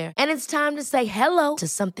Palmer here, and it's time to say hello to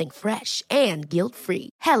something fresh and guilt-free.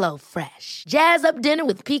 Hello Fresh. Jazz up dinner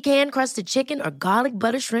with pecan-crusted chicken or garlic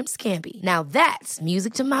butter shrimp scampi. Now that's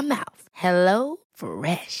music to my mouth. Hello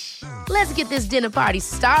Fresh. Let's get this dinner party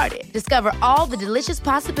started. Discover all the delicious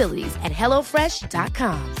possibilities at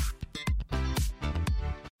hellofresh.com.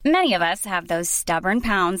 Many of us have those stubborn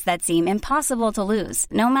pounds that seem impossible to lose,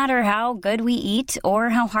 no matter how good we eat or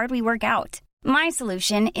how hard we work out. My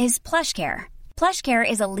solution is PlushCare. PlushCare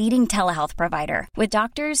is a leading telehealth provider with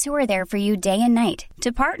doctors who are there for you day and night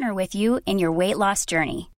to partner with you in your weight loss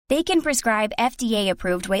journey. They can prescribe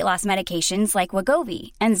FDA-approved weight loss medications like Wegovy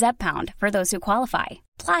and Zepbound for those who qualify.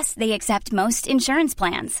 Plus, they accept most insurance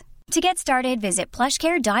plans. To get started, visit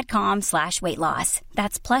plushcare.com/weightloss.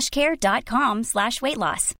 That's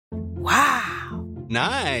plushcare.com/weightloss. Wow.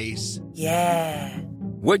 Nice. Yeah.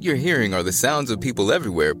 What you're hearing are the sounds of people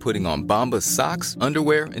everywhere putting on Bombas socks,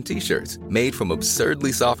 underwear, and T-shirts made from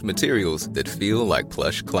absurdly soft materials that feel like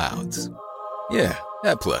plush clouds. Yeah,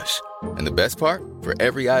 that plush. And the best part? For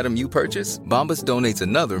every item you purchase, Bombas donates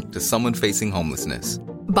another to someone facing homelessness.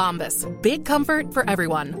 Bombas. Big comfort for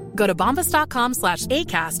everyone. Go to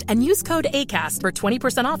bombas.com/ACAST and use code ACAST for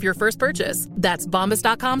 20% off your first purchase. That's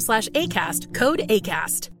bombas.com/ACAST. Code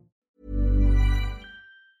ACAST.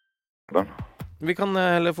 Vi kan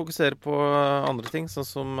heller fokusere på andre ting, sånn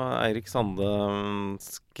som Eirik Sande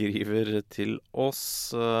skriver til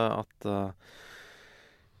oss at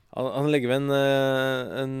Han legger ved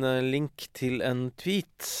en link til en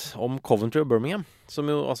tweet om Coventry og Birmingham. Som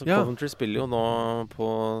jo, altså Coventry spiller jo nå på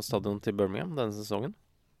stadion til Birmingham denne sesongen.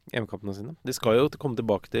 Hjemmekampene sine. De skal jo komme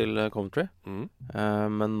tilbake til Coventry.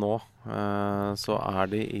 Men nå så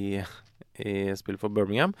er de i spill for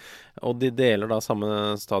Birmingham. Og de deler da samme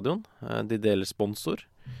stadion. De deler sponsor.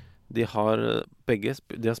 De har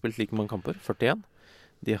spilt like mange kamper, 41.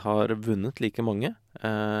 De har vunnet like mange,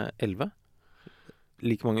 11.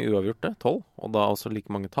 Like mange uavgjorte, 12, og da også like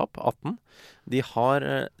mange tap, 18. De har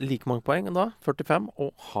like mange poeng da, 45, og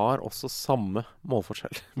har også samme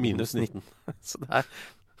målforskjell, minus 19. Så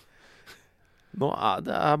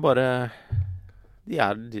det er bare de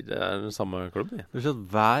er samme klubb, de. Det vil si at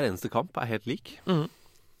hver eneste kamp er helt lik.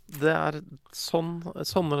 Det er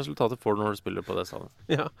sånne resultater får du når du spiller på det stadion.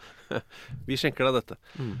 Ja, vi skjenker deg dette.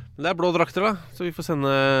 Men det er blå drakter da, så vi får sende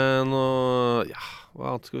noe,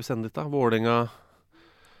 hva annet skal vi sende dit da? Vålerenga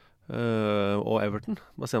og Everton.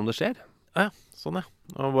 Bare se om det skjer. Ja, sånn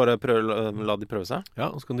Og bare la de prøve seg. Ja,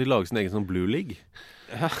 og så kan de lage sin egen sånn Blue League.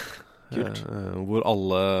 Ja, kult. Hvor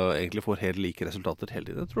alle egentlig får helt like resultater hele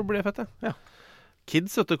tiden. Jeg tror det blir fett, ja.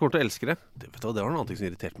 Kids kommer til å elske det. Det var noe annet som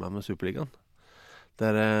irriterte meg med Superligaen. Det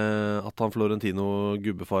at han Florentino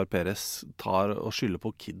gubbefar Perez tar og skylder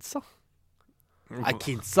på kidsa. Nei,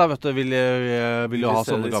 kidsa, vet du, vil jo ha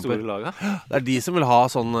sånne kamper. Det er de som vil ha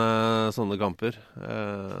sånne kamper.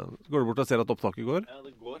 Går du bort og ser at opptaket går? Ja,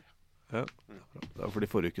 det går. Ja. Det fordi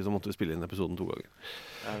forrige uke så måtte vi spille inn episoden 2 ganger.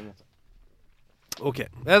 Ja, vi måtte. Ok,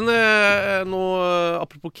 noe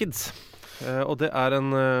apropos kids. Og det er en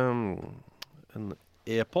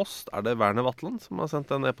e-post. Er det Werner Vatland som har sendt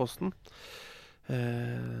den e-posten?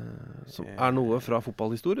 Som er noe fra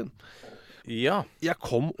fotballhistorien. Ja. Jeg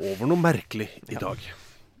kom over noe merkelig i dag.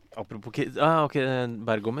 Apropos kids. Ok,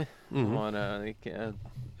 Bergomi.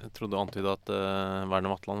 Jeg trodde du antydet at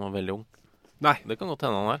Werner Vatland var veldig ung. Nei. Det kan godt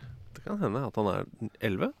hende han er. Det kan hende at han er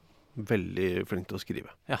 11. Veldig flink til å skrive.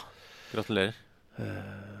 Ja, gratulerer.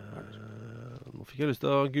 Nå fikk jeg lyst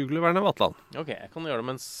til å google Werner Vatland. Ok, jeg kan gjøre det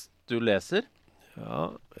mens du leser. Ja,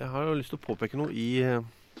 jeg har jo lyst til å påpeke noe i...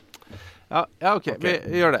 Ja, ok, vi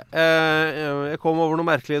gjør det. Jeg kom over noe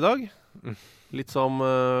merkelig i dag. Litt som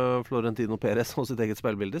Florentino Perez og sitt eget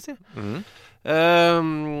speilbilde, si.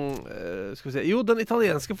 Skal vi se. Jo, den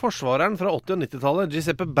italienske forsvareren fra 80- og 90-tallet,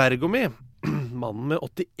 Giuseppe Bergomi, mannen med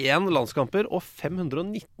 81 landskamper og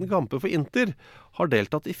 519 kamper for Inter, har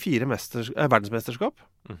deltatt i 4 verdensmesterskap.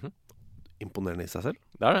 Imponerende i seg selv.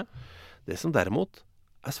 Det er det. Det som derimot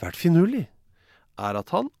er svært finurlig, er at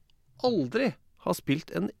han aldri har spilt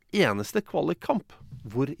en eneste kvalikkamp.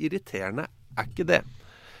 Hvor irriterende er ikke det?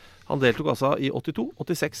 Han deltok altså i 82,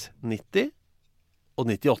 86, 90 og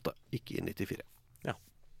 98, ikke i 94. Ja.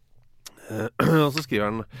 Og så skriver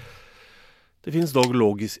han: det finnes dog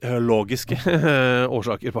logiske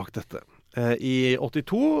årsaker bak dette. I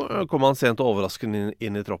 82 kom han sent og overraskende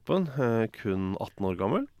inn i troppen, kun 18 år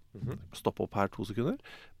gammel. Stopp opp her 2 sekunder.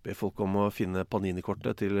 Be folk om å finne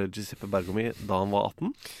Panini-kortet til Giuseppe Bergomi da han var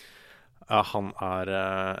 18. Ja, han er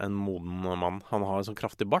en moden mann. Han har en sånn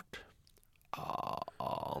kraftig bart.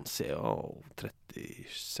 Han ser jo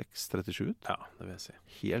 36-37 ut. Ja, det vil jeg si.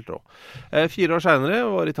 Helt rå. 4 år senere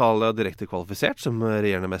var Italia direkte kvalifisert som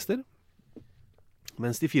regjerende mester.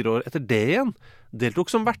 Mens de 4 år etter det igjen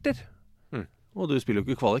deltok som verter. Og du spiller jo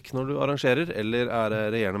ikke kvalik når du arrangerer eller er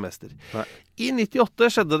regjerende mester. Nei. I 98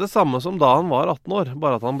 skjedde det samme som da han var 18 år,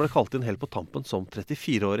 bare at han ble kalt inn helt på tampen som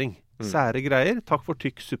 34-åring. Sære greier. Takk for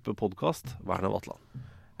tykk suppe-podcast, Werner Vatland.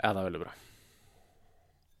 Ja, det er veldig bra.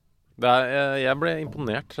 Jeg ble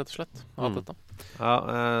imponert, rett og slett, av dette. Ja,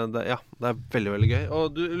 det er veldig, veldig gøy.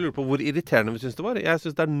 Og du lurer på hvor irriterende vi synes det var? Jeg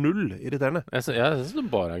synes det er 0 irriterende. Jeg synes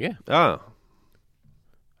det bare er gøy. Ja.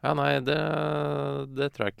 Ja, nei, det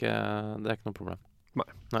tror jeg ikke. Det er ikke noe problem.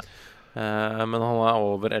 Nei. Men han er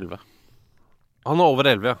over 11. Han er over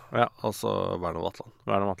 11, ja. Altså Werner Vatland.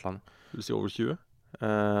 Werner Vatland. Vil du si over 20?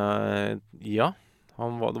 Ja.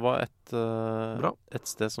 Det var et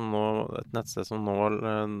nettsted som nå var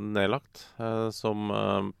nedlagt, som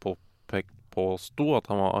påsto at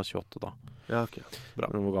han var 28 da. Ja, ok. Bra.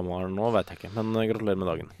 Men hvor gammel er han nå, vet jeg ikke. Men gratulerer med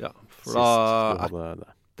dagen. Ja, for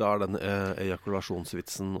da er den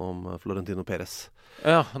ejakulasjonsvitsen om Florentino Perez.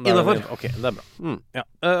 Ja, innenfor. Ok, det er bra. Ja.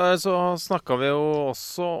 Så snakket vi jo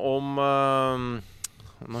også om...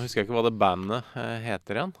 nå husker jeg ikke hva det bandet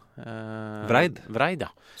heter igjen. Vreid, ja.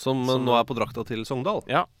 Som nå er på drakta til Sogndal.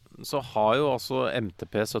 Ja, så har jo også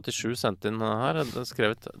MTP77 sendt inn her,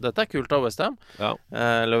 skrevet: dette er kult av West Ham. Ja.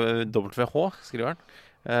 Eller WH, skriver han.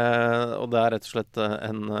 Og det rett og slett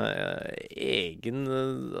en egen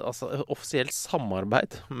offisielt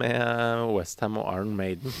samarbeid med West Ham og Iron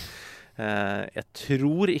Maiden. Jeg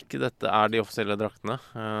tror ikke dette de offisielle draktene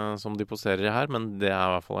som de poserer i her, men det i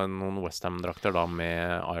hvert fall noen West Ham-drakter da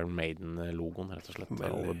med Iron Maiden-logoen rett og slett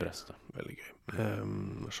over brøstet. Veldig gøy.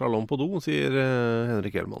 Shalom på do, sier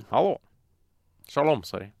Henrik Hellmann. Hallo. Shalom,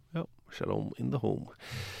 sorry. Ja, shalom in the home.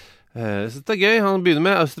 Så det gøy. Han begynner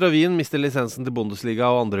med Austria Wien mister lisensen til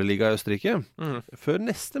Bundesliga og andre liga i Østerrike. Før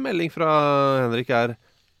neste melding fra Henrik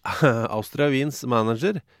Austria Wiens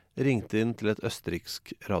manager ringte inn til et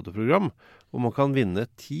østerriksk radioprogram hvor man kan vinne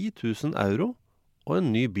 10 000 euro og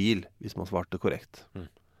en ny bil hvis man svarte korrekt.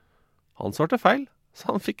 Han svarte feil,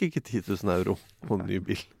 så han fikk ikke 10 000 euro og en ny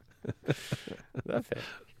bil. Det fair.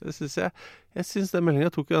 Det synes jeg synes den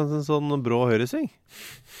meldingen tok en sånn brå høyresving.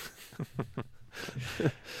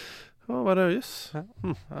 Det var bare øyes.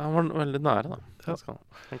 Han var veldig nære da.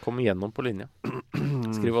 Han kom igjennom på linja.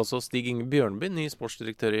 Skriver også Stig Inge Bjørnby, ny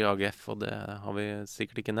sportsdirektør i AGF, og det har vi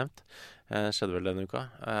sikkert ikke nevnt. Skjedde vel denne uka.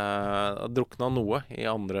 Drukna noe i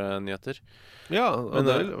andre nyheter. Ja, men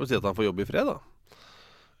det vil si at han får jobb i fred da.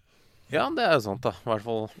 Ja, det sant da. I hvert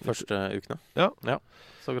fall første ukene. Ja.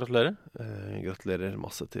 Så gratulerer. Gratulerer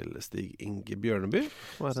masse til Stig Inge Bjørnby.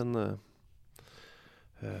 Det var en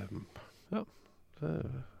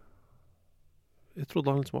jeg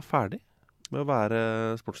trodde han liksom var ferdig med å være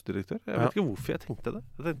sportsdirektør. Jeg vet ikke hvorfor jeg tenkte det.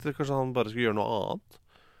 Jeg tenkte kanskje han bare skulle gjøre noe annet.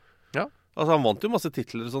 Ja. Altså han vant jo masse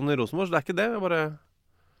titler sånn i Rosenborg, så det ikke det. Jeg bare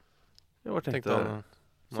tenkte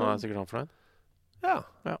nå sikkert han fornøyd. Ja.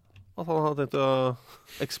 At han hadde tenkt å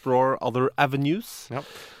explore other avenues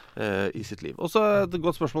i sitt liv. Og så et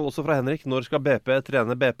godt spørsmål også fra Henrik. Når skal BP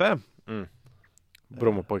trene BP?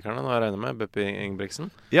 Brommeporkerne, nå jeg regner med BP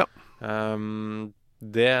Ingebrigtsen. Ja.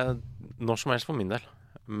 Det når som helst for min del.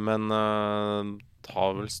 Men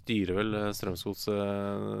styrer vel Strømsgods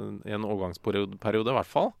i en overgangsperiode i hvert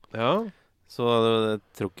fall. Ja. Så jeg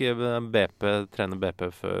tror ikke BP trener BP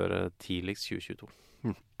før tidligst 2022.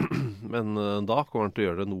 Men da kommer han til å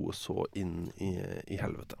gjøre det noe så inn i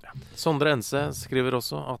helvete. Ja. Sondre Ense skriver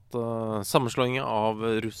også at sammenslåingen av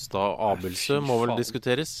Rustad og Abelsø må vel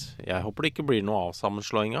diskuteres. Jeg håper det ikke blir noe av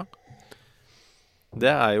sammenslåingen. Det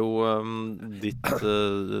jo ditt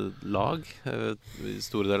lag i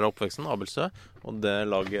store deler av oppveksten, Abelsø, og det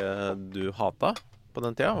laget du hatet på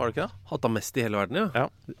den tida, var det ikke det? Hatet mest i hele verden, ja.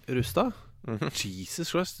 Rustad? Jesus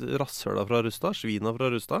Christ, rasshøla fra Rustad, svina fra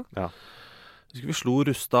Rustad. Ja. Vi slo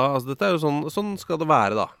Rustad, altså dette jo sånn skal det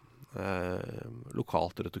være da.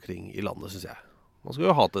 Lokalt rundt omkring i landet, synes jeg. Man skal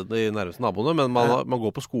jo hate de nærmeste naboene, men man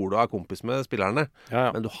går på skole og kompis med spillerne,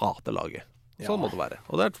 men du hater laget. Sånn må det være.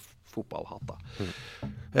 Og det et fotballhat da.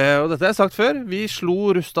 Og dette har jeg sagt før. Vi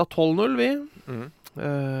slo Rustad 12-0, vi.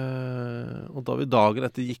 Og da vi dagen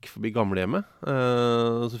etter gikk forbi gamlehjemmet,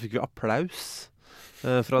 så fikk vi applaus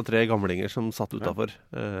fra 3 gamlinger som satt utenfor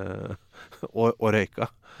og røyka.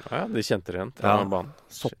 Ja, de kjente det igjen. Ja,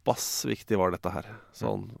 såpass viktig var dette her.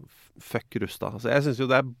 Sånn, fuck Rustad. Så jeg synes jo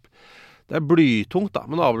det blytungt da.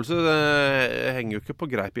 Men Abelsø henger jo ikke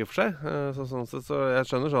på greip i og for seg. Sånn sett, så jeg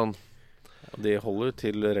skjønner sånn. De holder jo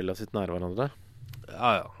til relativt nære hverandre.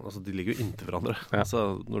 Ja. Altså, de ligger jo inntil hverandre. Ja. Altså,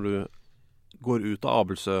 når du går ut av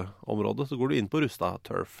Abelsø-området, så går du inn på Rustad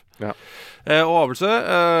Turf. Ja. Og Abelsø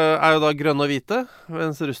jo da grønne og hvite,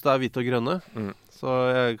 mens Rustad hvite og grønne. Så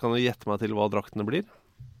jeg kan jo gjette meg til hva draktene blir.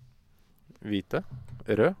 Hvite?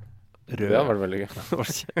 Rød? Det var veldig gøy.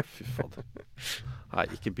 Fy fader. Nei,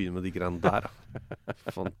 ikke begynn med de greiene der.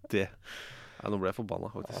 Faen, det. Nei, nå ble jeg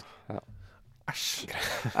forbannet, faktisk. Ja. Æsj.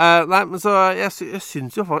 Nei, men så jeg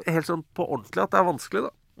synes jo helt sånn på ordentlig at det vanskelig,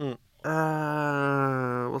 da.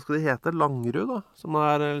 Hva skal det hete? Langerud, da. Som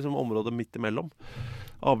liksom området midt imellom.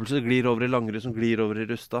 Abelsø glir over i Langerud, som glir over i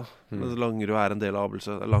Rustad. Mens Langerud en del av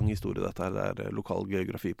Abelsø. Det lang historie, dette her. Det lokal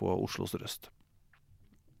geografi på Oslo sørøst.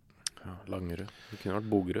 Ja, Langerud. Det kunne vært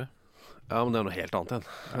Bogerud. Ja, men det noe helt annet igjen.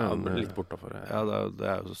 Ja, litt bortafor. Ja,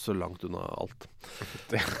 det jo så langt unna alt.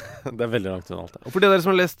 Det veldig langt unna alt. Og for dere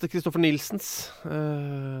som har lest Kristoffer Nilsens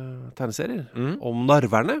tegneserier om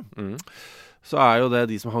narverne, så jo det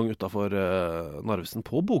de som hang utenfor Narvesen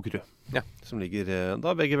på Bogerud. Ja. Som ligger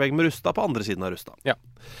da vegg i vegg med Rustad på andre siden av Rustad. Ja.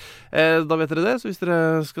 Da vet dere det, så hvis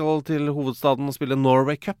dere skal til hovedstaden og spille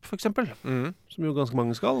Norway Cup, for eksempel, som jo ganske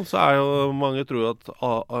mange skal, så jo mange tror at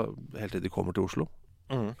helt til de kommer til Oslo.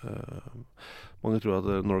 Mange tror at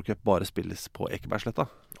Norway Cup bare spilles på Ekebergsletta.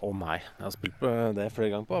 Nei, jeg har spilt på det flere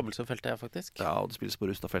ganger på Abelsø-feltet faktisk. Ja, og det spilles på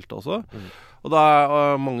Rustad-feltet også. Og da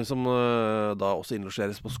mange som da også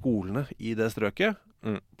innlosjeres på skolene i det strøket,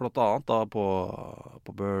 blant annet da på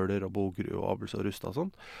Bøler og Bogerud og Abelsø og Rustad og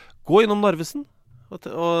sånn. Gå innom Narvesen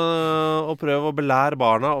og prøv å belære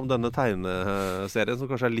barna om denne tegneserien, som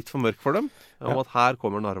kanskje er litt for mørk for dem, om at her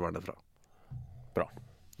kommer narverne fra. Bra.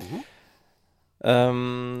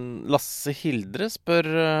 Lasse Hildre spør,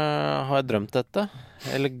 har jeg drømt dette?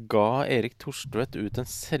 Eller ga Erik Thorstvedt ut en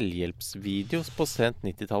selvhjelpsvideo på sent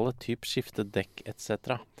 90-tallet, typ skifte dekk,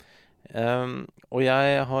 etc.? Og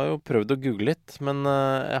jeg har jo prøvd å google litt, men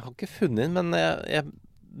jeg har ikke funnet inn, men jeg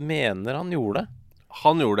mener han gjorde det.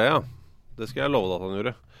 Han gjorde det, ja. Det skal jeg love deg at han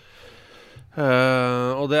gjorde.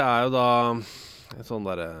 Og det er jo da en sånn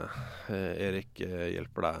der Erik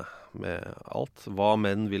hjelper deg med alt. Hva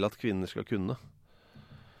menn vil at kvinner skal kunne.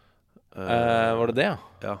 Var det det, ja?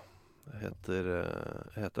 Ja,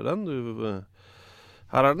 heter den.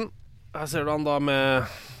 Her er den. Her ser du han da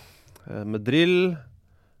med drill,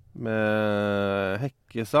 med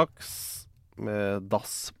hekkesaks, med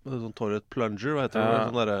dass, sånn toilet plunger, hva heter det?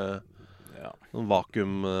 Sånn der, sånn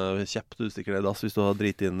vakuumkjepp du stikker ned i dass hvis du har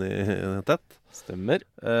drit inn i tett. Stemmer.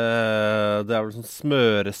 Det er vel sånn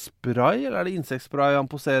smørespray, eller er det insektspray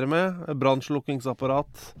han poserer med?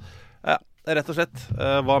 Brannslukkingsapparat. Ja, rett og slett.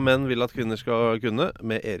 Hva menn vil at kvinner skal kunne,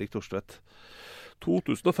 med Erik Thorstvedt.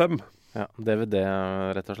 2005. Ja, DVD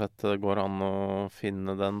rett og slett. Går an å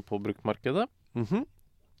finne den på bruktmarkedet?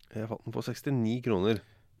 Jeg fant den på 69 kroner.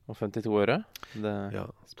 Og 52 øre. Ja.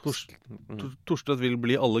 Thorstvedt vil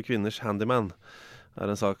bli alle kvinners handyman. Det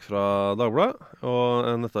er en sak fra Dagbladet. Og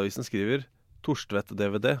Nettavisen skriver Thorstvedt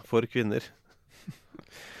DVD for kvinner.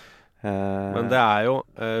 Men det er jo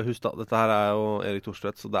husk da, dette her er jo Erik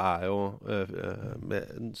Thorstvedt, så det er jo med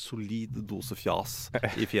en solid dose fjas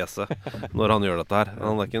i fjeset når han gjør dette her.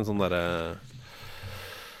 Han er ikke en sånn derre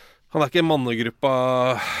Han er ikke en mannegruppa.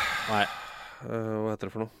 Nei. Hva heter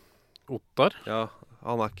det for noe? Ottar? Ja,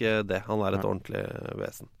 han er ikke det. Han er et ordentlig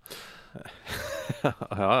vesen.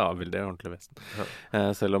 Ja, veldig ordentlig vesen.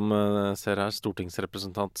 Selv om ser her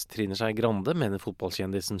stortingsrepresentant Trine Skei Grande mener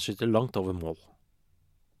fotballkjendisen skyter langt over mål.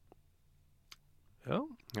 Ja.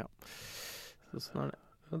 Sånn er det.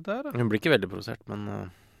 Der, ja. Hun blir ikke veldig provosert, men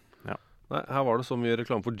ja. Nei, her var det så mye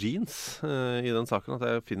reklame for jeans i den saken at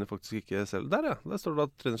jeg finner faktisk ikke selv. Der, ja. Der står det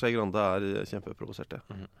at Trine Skei Grande er kjempeprovosert, ja.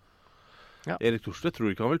 Ja. Erik Thorstvedt tror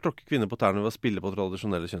ikke han vil tråkke kvinner på tærne ved å spille på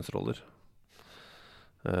tradisjonelle kjønnsroller.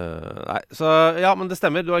 Nei, så ja, men det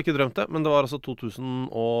stemmer. Du har ikke drømt det. Men det var altså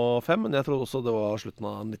 2005. Men jeg tror også det var slutten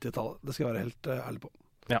av 90-tallet. Det skal jeg være helt ærlig på.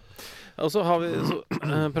 Ja. Og så har vi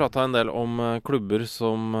pratet en del om klubber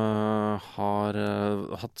som har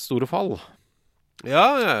hatt store fall.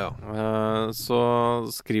 Ja. Så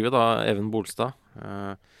skriver da Even Bolstad,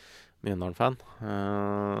 Mjøndalen-fan,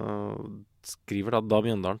 skriver da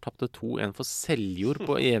Mjøndalen tapte 2-1 for Seljord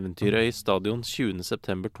på Eventyrøy stadion 20.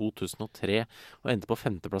 september 2003 og endte på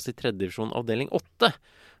 5. plass i 3. divisjon avdeling 8.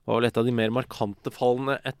 Var vel et av de mer markante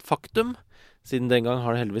fallene et faktum. Siden den gang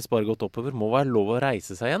har det heldigvis bare gått oppover. Må være lov å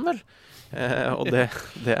reise seg igjen, vel? Og det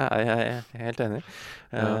er jeg helt enig i.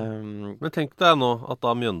 Men tenk deg nå at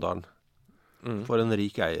da Mjøndalen får en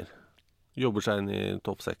rik eier, jobber seg inn i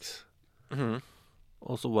topp 6,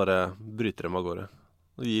 og så bare bryter dem av gårde.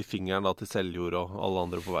 Og gir fingeren da til Seljord og alle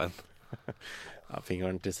andre på veien. Ja,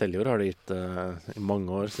 fingeren til Seljord har de gitt i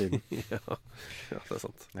mange år siden. Ja, det er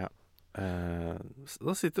sant. Ja.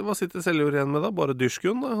 Hva sitter Seljord igjen med da? Bare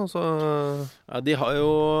Dyrskun da? Altså... Ja, de har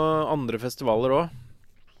jo andre festivaler også.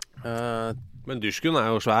 Men Dyrskun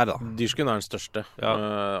er jo svær da. Dyrskun er den største,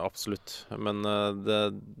 absolutt. Men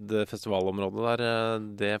det festivalområdet der,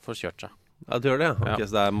 det får kjørt seg. Ja, det gjør det, ja. Ok,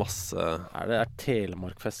 så det er masse... Er det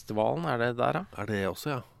Telemarkfestivalen? Er det der, da? Er det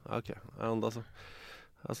også, ja? Ok. Ja,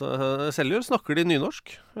 altså, Seljord snakker de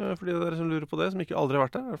nynorsk, for de dere som lurer på det, som ikke aldri har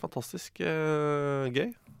vært der. Det er fantastisk gøy.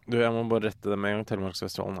 Du, jeg må bare rette det med en gang.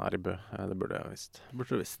 Telemarksfestivalen er i Bø. Det burde jeg visst.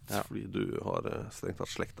 Burde du visst, fordi du har strengt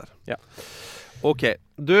tatt slekt der. Ja. Ok.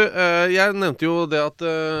 Du, jeg nevnte jo det at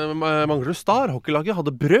Manglerud Star, hockeylaget,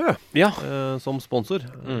 hadde brød som sponsor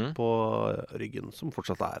på ryggen, som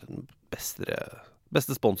fortsatt er den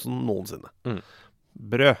beste sponsen noensinne.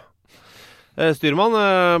 Brød. Styrmann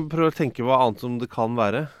prøver å tenke hva annet som det kan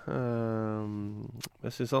være.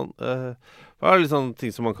 Jeg synes han det er litt sånne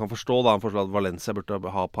ting som man kan forstå da. Han foreslår at Valencia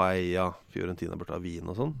burde ha paella, Fiorentina burde ha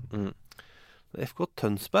vin og sånn. FK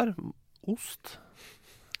Tønsberg, ost.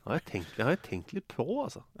 Det har jeg tenkt litt på,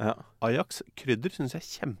 altså. Ajax krydder synes jeg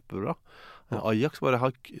er kjempebra. Ajax bare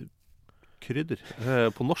har krydder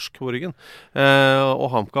på norsk på ryggen. Og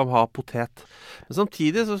HamKam har potet. Men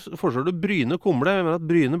samtidig så foreslår du Bryne kumle. Jeg mener at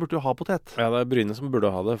Bryne burde jo ha potet. Ja, det Bryne som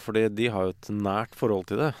burde ha det, fordi de har jo et nært forhold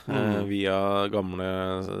til det. Via gamle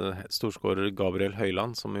storskårer Gabriel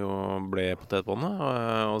Høyland, som jo ble potetbåndet,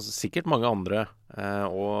 og sikkert mange andre,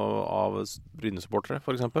 og av Bryne-supportere,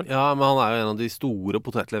 for eksempel. Ja, men han er jo en av de store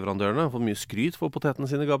potetleverandørene. Han får mye skryt for potetene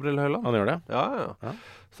sine, Gabriel Høyland. Han gjør det? Ja.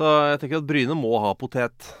 Så jeg tenker at Bryne må ha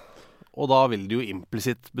potet. Og da vil det jo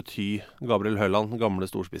implisitt bety Gabriel Høyland, gamle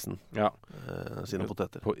storspissen, sine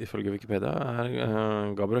poteter. Ifølge Wikipedia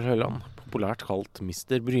Gabriel Høyland populært kalt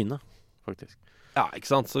Mr. Bryne, faktisk. Ja,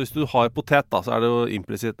 ikke sant? Så hvis du har potet da, så det jo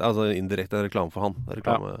implisitt, altså indirekte en reklame for han.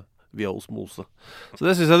 Reklame via osmose. Så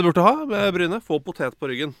det synes jeg du burde ha med Bryne. Få potet på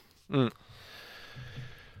ryggen.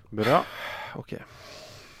 Bra. Ok.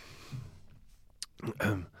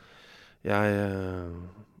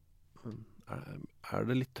 Er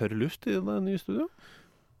det litt tørr luft i det nye studio?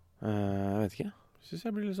 Jeg vet ikke. Synes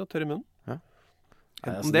jeg blir litt så tørr i munnen. Ja.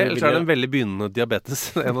 Ellers er det en veldig begynnende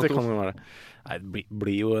diabetes. Det kan jo være det. Nei, det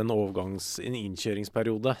blir jo en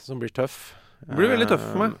innkjøringsperiode som blir tøff. Det blir veldig tøff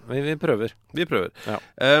for meg. Vi prøver. Ja.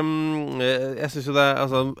 Jeg synes jo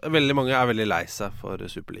veldig mange er veldig lei seg for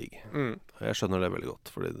Super League. Jeg skjønner det veldig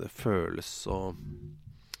godt, fordi det føles så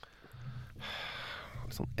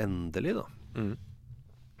sånn endelig da.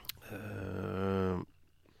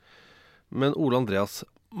 Men Ole Andreas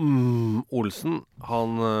Olsen,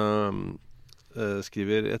 han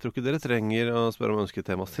skriver: jeg tror ikke dere trenger å spørre om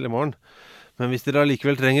ønsketemas til i morgen, men hvis dere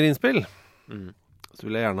allikevel trenger innspill, så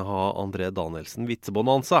vil jeg gjerne ha André Danielsen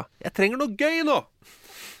vitsebonanza. Jeg trenger noe gøy nå!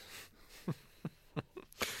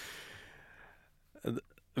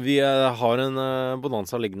 Vi har en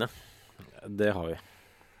bonanza liggende. Det har vi.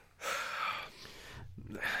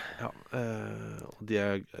 Ja, og de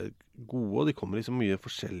gode, og de kommer i så mye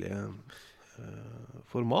forskjellige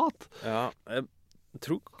format. Ja, jeg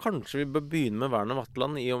tror kanskje vi bør begynne med Werner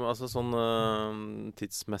Vatland sånn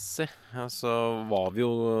tidsmessig. Så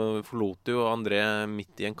forlot jo André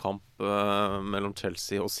midt i en kamp mellom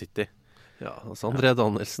Chelsea og City. Ja, André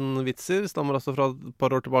Danielsen-vitser stammer altså fra et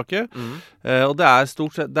par år tilbake. Og det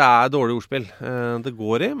stort sett dårlig ordspill. Det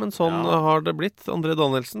går i, men sånn har det blitt. André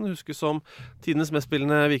Danielsen huskes som tidenes mest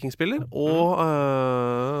spillende vikingspiller,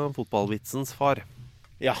 og fotballvitsens far.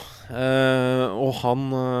 Ja, og han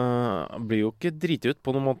blir jo ikke dritet ut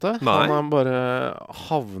på noen måte. Nei. Han bare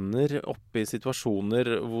havner oppe i situasjoner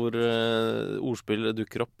hvor ordspill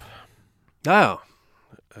dukker opp. Ja.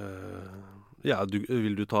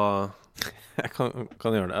 Vil du ta... Jeg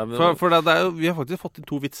kan gjøre det. For vi har faktisk fått inn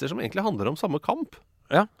 2 vitser som egentlig handler om samme kamp.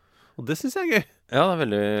 Ja. Og det synes jeg gøy. Ja, det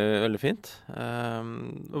veldig, veldig fint.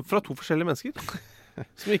 Fra 2 forskjellige mennesker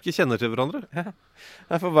som ikke kjenner til hverandre. Ja.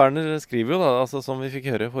 For Werner skriver jo da, som vi fikk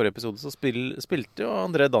høre i forrige episode, så spilte jo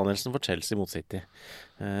André Danielsen for Chelsea mot City.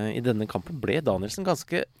 I denne kampen ble Danielsen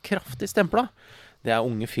ganske kraftig stemplet. Det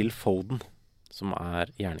unge Phil Foden som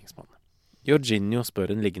gjerningsmann. Jorginho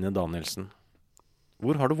spør en liggende Danielsen: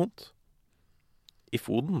 hvor har du vondt? I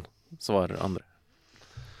foden, svarer andre.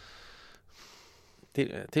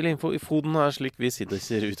 Til info, i foden slik vi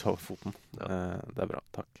ser ut av foten. Det bra,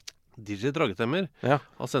 takk. DJ Dragetemmer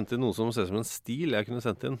har sendt inn noe som ser ut som en stil jeg kunne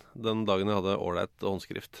sendt inn den dagen jeg hadde ålreit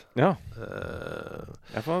håndskrift. Ja.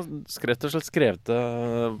 Jeg får rett og slett skrevet det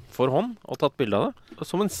for hånd og tatt bilde av det.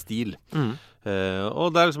 Som en stil.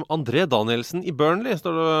 Og det liksom André Danielsen i Burnley,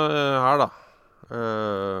 står det her da.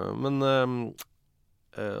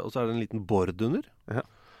 Og så det en liten bord under. Ja.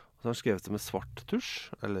 Og så har han skrevet det med svart tusj.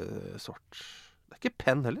 Eller svart... Det ikke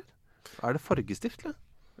penn heller. Det fargestift, eller?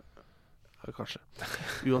 Ja, kanskje.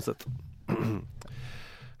 Uansett.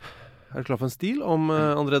 Du klar for en stil om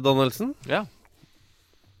André Danielsen? Ja.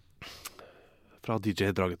 Fra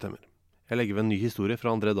DJ Dragetemmer. Jeg legger ved en ny historie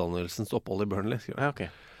fra André Danielsens opphold i Burnley. Ja, ok.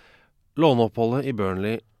 Låneoppholdet i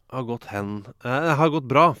Burnley har gått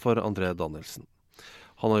bra for André Danielsen.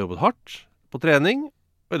 Han har jobbet hardt på trening,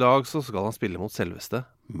 og i dag så skal han spille mot selveste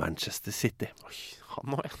Manchester City. Oi,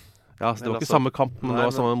 han også, Ja, så det var ikke samme kamp, men det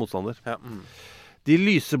var samme motstander. Ja. De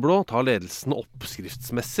lyseblå tar ledelsen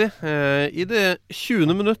oppskriftsmessig i det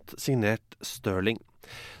 20. minutt, signert Sterling.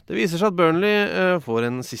 Det viser seg at Burnley får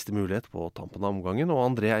en siste mulighet på tampen av omgangen, og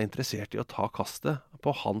André interessert i å ta kastet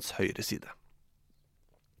på hans høyre side.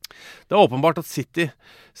 Det åpenbart at City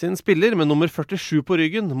sin spiller med nummer 47 på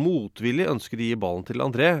ryggen motvillig ønsker å gi ballen til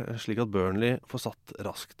André, slik at Burnley får satt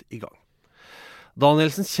raskt i gang.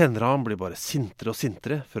 Danielsen kjenner han blir bare sintere og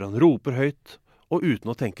sintere før han roper høyt og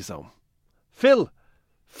uten å tenke seg om. Phil,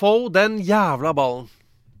 få den jævla ballen!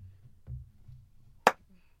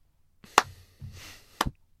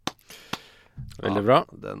 Veldig bra.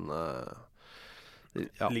 Den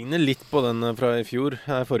Ligner litt på den fra i fjor,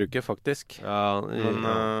 forrige uke, faktisk.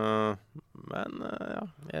 Men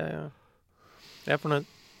jeg fornøyd.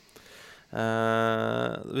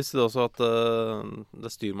 Visste du også at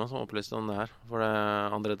det styrmann som opplyste om det her? For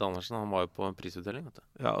André Danielsen, han var jo på en prisutdeling, vet du.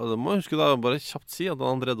 Ja, og det må jeg huske da, bare kjapt si at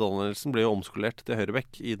André Danielsen ble jo omskolert til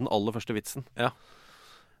høyrebekk i den aller første vitsen. Ja.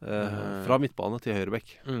 Fra midtbane til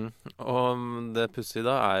høyrebekk. Og det pussige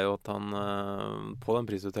da jo at han på den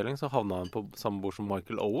prisutdelingen så havna han på samme bord som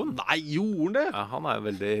Michael Owen. Nei, gjorde han det? Ja, han jo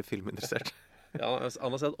veldig filminteressert. Ja,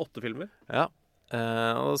 han har sett 8 filmer. Ja,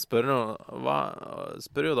 og spør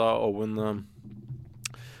jo da Owen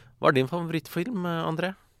hva din favorittfilm,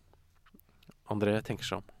 André? André tenker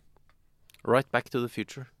seg om. Right Back to the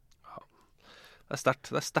Future. Ja. Det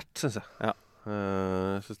er sterkt, synes jeg. Ja.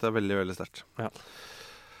 Jeg synes det er veldig, veldig sterkt. Ja.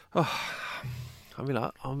 Han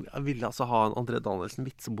ville altså ha en André Danielsen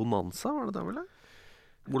vitsebonanza, var det han ville?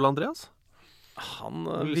 Ole Andreas? Han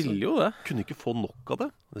ville jo det. Kunne ikke få nok av det.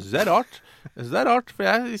 Jeg synes det er rart. For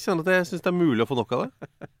jeg kjenner at jeg synes det er mulig å få nok av det.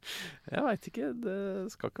 Jeg vet ikke, det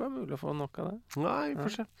skal ikke være mulig å få nok av det. Nei, vi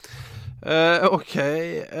får se. Ok,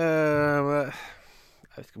 jeg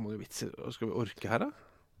vet ikke hvor mange vitser skal vi orke her da?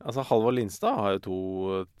 Altså, Halvard Lindstad har jo 2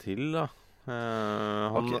 til da.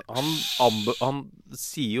 Han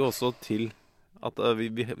sier jo også til at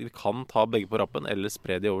vi kan ta begge på rappen eller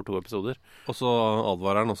spre de over 2 episoder. Og så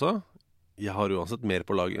advarer han også. Jeg har uansett mer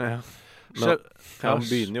på laget. Ja. Han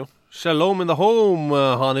begynner jo. Shalom in the home,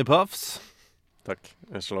 honey puffs. Takk.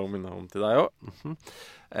 Shalom in the home til deg også.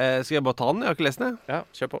 Skal jeg bare ta den? Jeg har ikke lest den. Ja,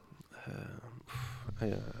 kjør på.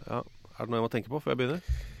 Ja. Det noe jeg må tenke på før jeg begynner?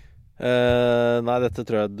 Nei, dette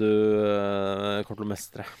tror jeg du kommer til å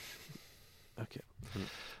mestre. Ok.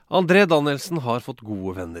 André Danielsen har fått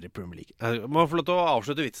gode venner i Premier League. Jeg må få lov til å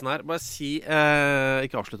avslutte vitsen her. Bare si,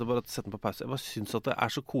 ikke avslutte, bare sette den på pause. Jeg bare synes at det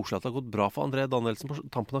så koselig at det har gått bra for André Danielsen på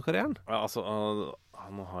tampen av karrieren. Ja, altså,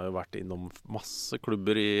 han har jo vært innom masse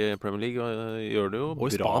klubber i Premier League, og gjør det jo og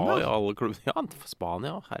i bra Spania. I alle klubber. Ja,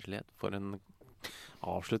 Spania, herlighet, for en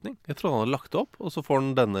avslutning. Jeg tror han har lagt opp, og så får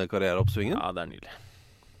han denne karriereoppsvingen. Ja, det nydelig.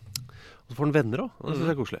 Og så får han venner også, det synes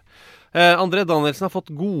jeg er koselig. André Danielsen har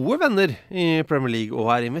fått gode venner i Premier League og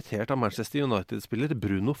invitert av Manchester United-spiller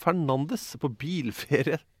Bruno Fernandes på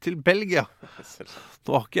bilferie til Belgia.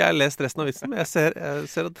 Nå har ikke jeg lest resten av vitsen, men jeg ser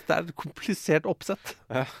at dette et komplisert oppsett.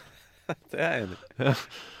 Ja, det jeg enig i. Ja.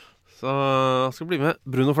 Så han skal bli med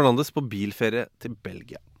Bruno Fernandes på bilferie til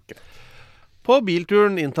Belgia. Okay. På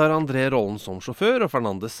bilturen inntar André rollen som sjåfør, og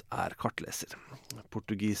Fernandes kartleser.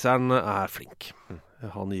 Portugiseren flink.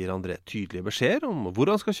 Han gir André tydelige beskjeder om hvor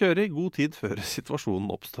han skal kjøre i god tid før situasjonen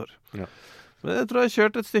oppstår. Ja. Men jeg tror jeg har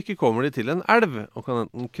kjørt et stykke kommer de til en elv, og kan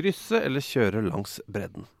enten krysse eller kjøre langs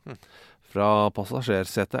bredden. Fra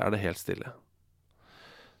passasjersetet det helt stille.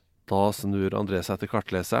 Da snur André seg til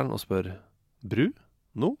kartleseren og spør, bru?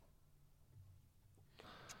 No?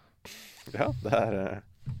 Ja, det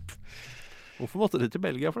Hvorfor måtte du til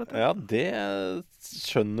Belgia for dette? Ja, det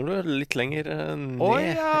skjønner du litt lenger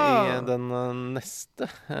ned i den neste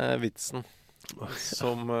vitsen,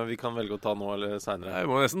 som vi kan velge å ta nå eller senere.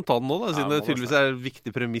 Jeg må nesten ta den nå da, siden det tydeligvis et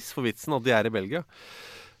viktig premiss for vitsen at de i Belgia.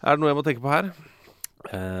 Det noe jeg må tenke på her?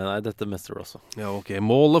 Nei, dette mestrer du også. Ja, ok.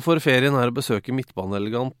 Målet for ferien å besøke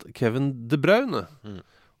midtbaneelegant Kevin De Bruyne,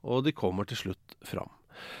 og de kommer til slutt fram.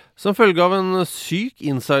 Som følge av en syk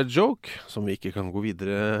inside joke, som vi ikke kan gå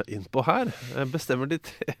videre inn på her, bestemmer de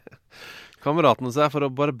 3 kameratene seg for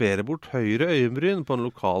å barbere bort høyre øyenbryn på en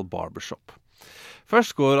lokal barbershop.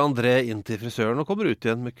 Først går André inn til frisøren og kommer ut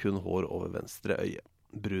igjen med kun hår over venstre øye.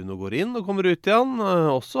 Bruno går inn og kommer ut igjen,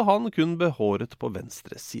 også han kun behåret på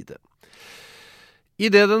venstre side.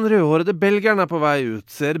 I det den rødhårede belgeren på vei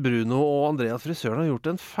ut, ser Bruno og André at frisøren har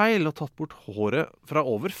gjort en feil og tatt bort håret fra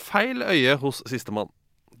over feil øye hos sistemann.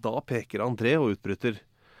 Da peker André og utbryter.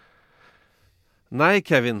 Nei,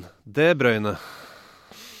 Kevin, det Bruyne.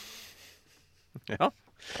 Ja.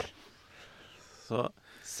 Så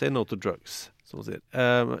say no to drugs, som man sier.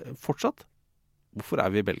 Fortsatt, hvorfor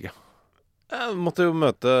vi i Belgia? Jeg måtte jo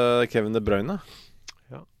møte Kevin De Bruyne.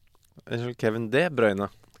 Ja. Kevin De Bruyne.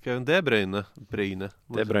 Kevin De Bruyne.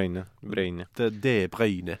 De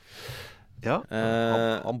Bruyne. Ja,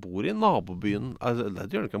 han bor i nabobyen. Det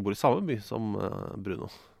gjør han ikke, han bor i samme by som Bruno.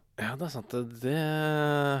 Ja, det sant. Det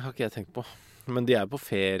har ikke jeg tenkt på. Men de på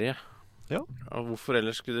ferie. Ja. Og hvorfor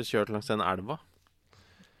ellers skulle de kjørt langs den elva?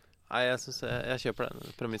 Nei, jeg synes jeg kjøper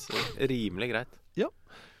den premisset rimelig greit. Ja,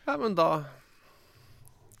 men da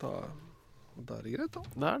det greit, da.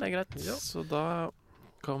 Da det greit. Ja. Så da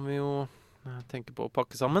kan vi jo tenke på å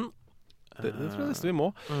pakke sammen. Det tror jeg nesten vi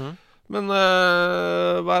må. Men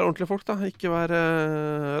vær ordentlig folk da. Ikke vær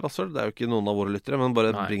rasshøl. Det er jo ikke noen av våre lyttere, men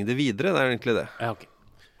bare bring det videre. Det er egentlig det. Ja, ok.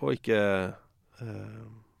 Og ikke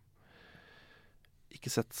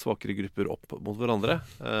sett svakere grupper opp mot hverandre.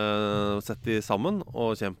 Sett de sammen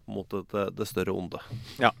og kjemp mot det større onde.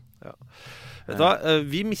 Ja. Vet du hva?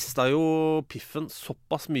 Vi mistet jo piffen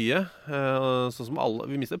såpass mye. Sånn som alle.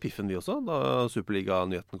 Vi mistet piffen vi også, da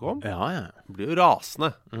Superliga-nyheten kom. Ja. Det blir jo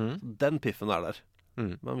rasende. Den piffen er der.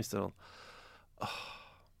 Man mister den.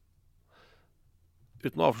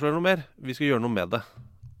 Uten å avsløre noe mer, vi skal gjøre noe med det.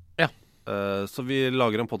 Ja. Så vi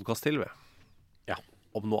lager en podcast til, Ja.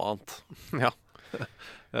 Om noe annet. Ja.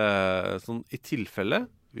 Sånn i tilfelle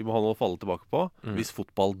vi må ha noe å falle tilbake på hvis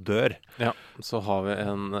fotball dør. Ja, så har vi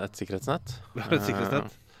et sikkerhetsnett. Vi har et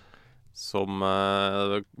sikkerhetsnett. Som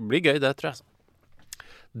blir gøy, det tror jeg.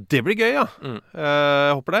 Det blir gøy, ja.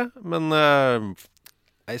 Jeg håper det. Men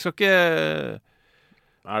jeg skal ikke...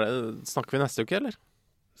 Snakker vi neste uke, eller?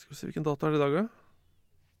 Skal vi se hvilken dato er det i dag, da?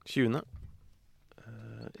 20.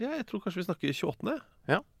 Ja, jeg tror kanskje vi snakker 28.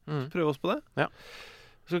 Ja. Prøve oss på det. Ja.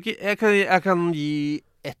 Jeg kan gi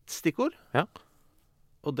ett stikkord. Ja.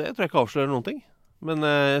 Og det tror jeg ikke avslører noen ting. Men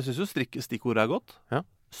jeg synes jo stikkord er godt. Ja.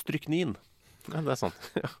 Stryknin. Ja, det er sant.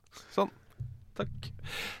 Ja, sånn. Takk.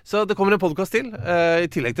 Så det kommer en podcast til, i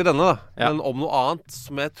tillegg til denne da. Ja. Men om noe annet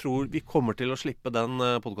som jeg tror vi kommer til å slippe den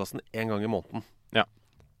podcasten en gang i måneden. Ja.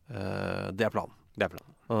 Det er planen.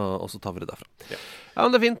 Og så tar vi det derfra. Ja,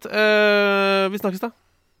 men det er fint. Vi snakkes da.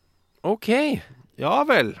 Ok. Ja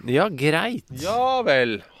vel. Ja, greit. Ja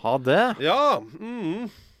vel. Ha det. Ja.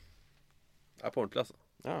 Det er på ordentlig, altså.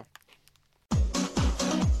 Ja.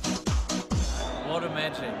 What a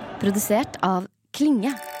magic. Produsert av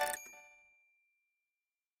Klinge.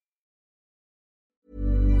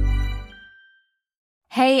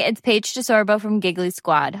 Hey, it's Paige DeSorbo from Giggly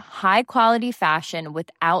Squad. High quality fashion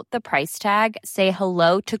without the price tag. Say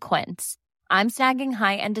hello to Quince. I'm snagging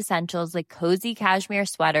high-end essentials like cozy cashmere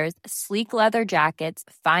sweaters, sleek leather jackets,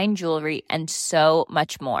 fine jewelry, and so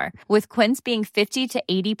much more. With Quince being 50 to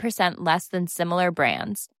 80% less than similar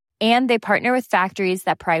brands. And they partner with factories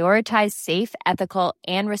that prioritize safe, ethical,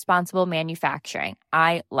 and responsible manufacturing.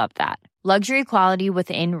 I love that. Luxury quality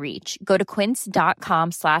within reach. Go to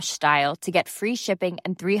quince.com/style to get free shipping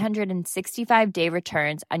and 365-day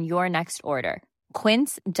returns on your next order.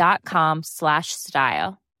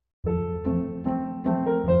 Quince.com/style.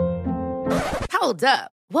 Hold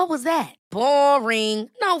up. What was that? Boring.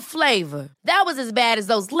 No flavor. That was as bad as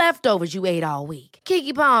those leftovers you ate all week.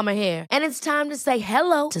 Keke Palmer here, and it's time to say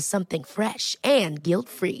hello to something fresh and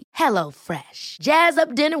guilt-free. Hello Fresh. Jazz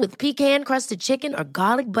up dinner with pecan-crusted chicken or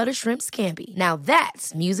garlic butter shrimp scampi. Now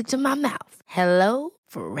that's music to my mouth. Hello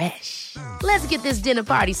Fresh. Let's get this dinner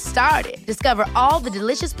party started. Discover all the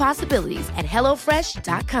delicious possibilities at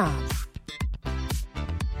HelloFresh.com.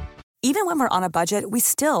 Even when we're on a budget, we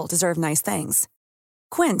still deserve nice things.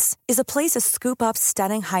 Quince is a place to scoop up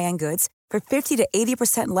stunning high-end goods for 50 to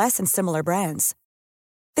 80% less than similar brands.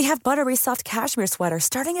 They have buttery soft cashmere sweaters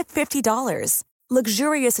starting at $50,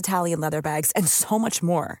 luxurious Italian leather bags, and so much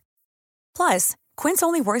more. Plus, Quince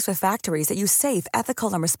only works with factories that use safe,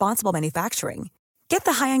 ethical, and responsible manufacturing. Get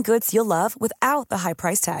the high-end goods you'll love without the high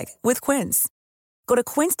price tag with Quince. Go to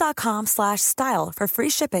quince.com/style for free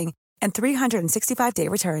shipping and 365-day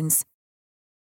returns.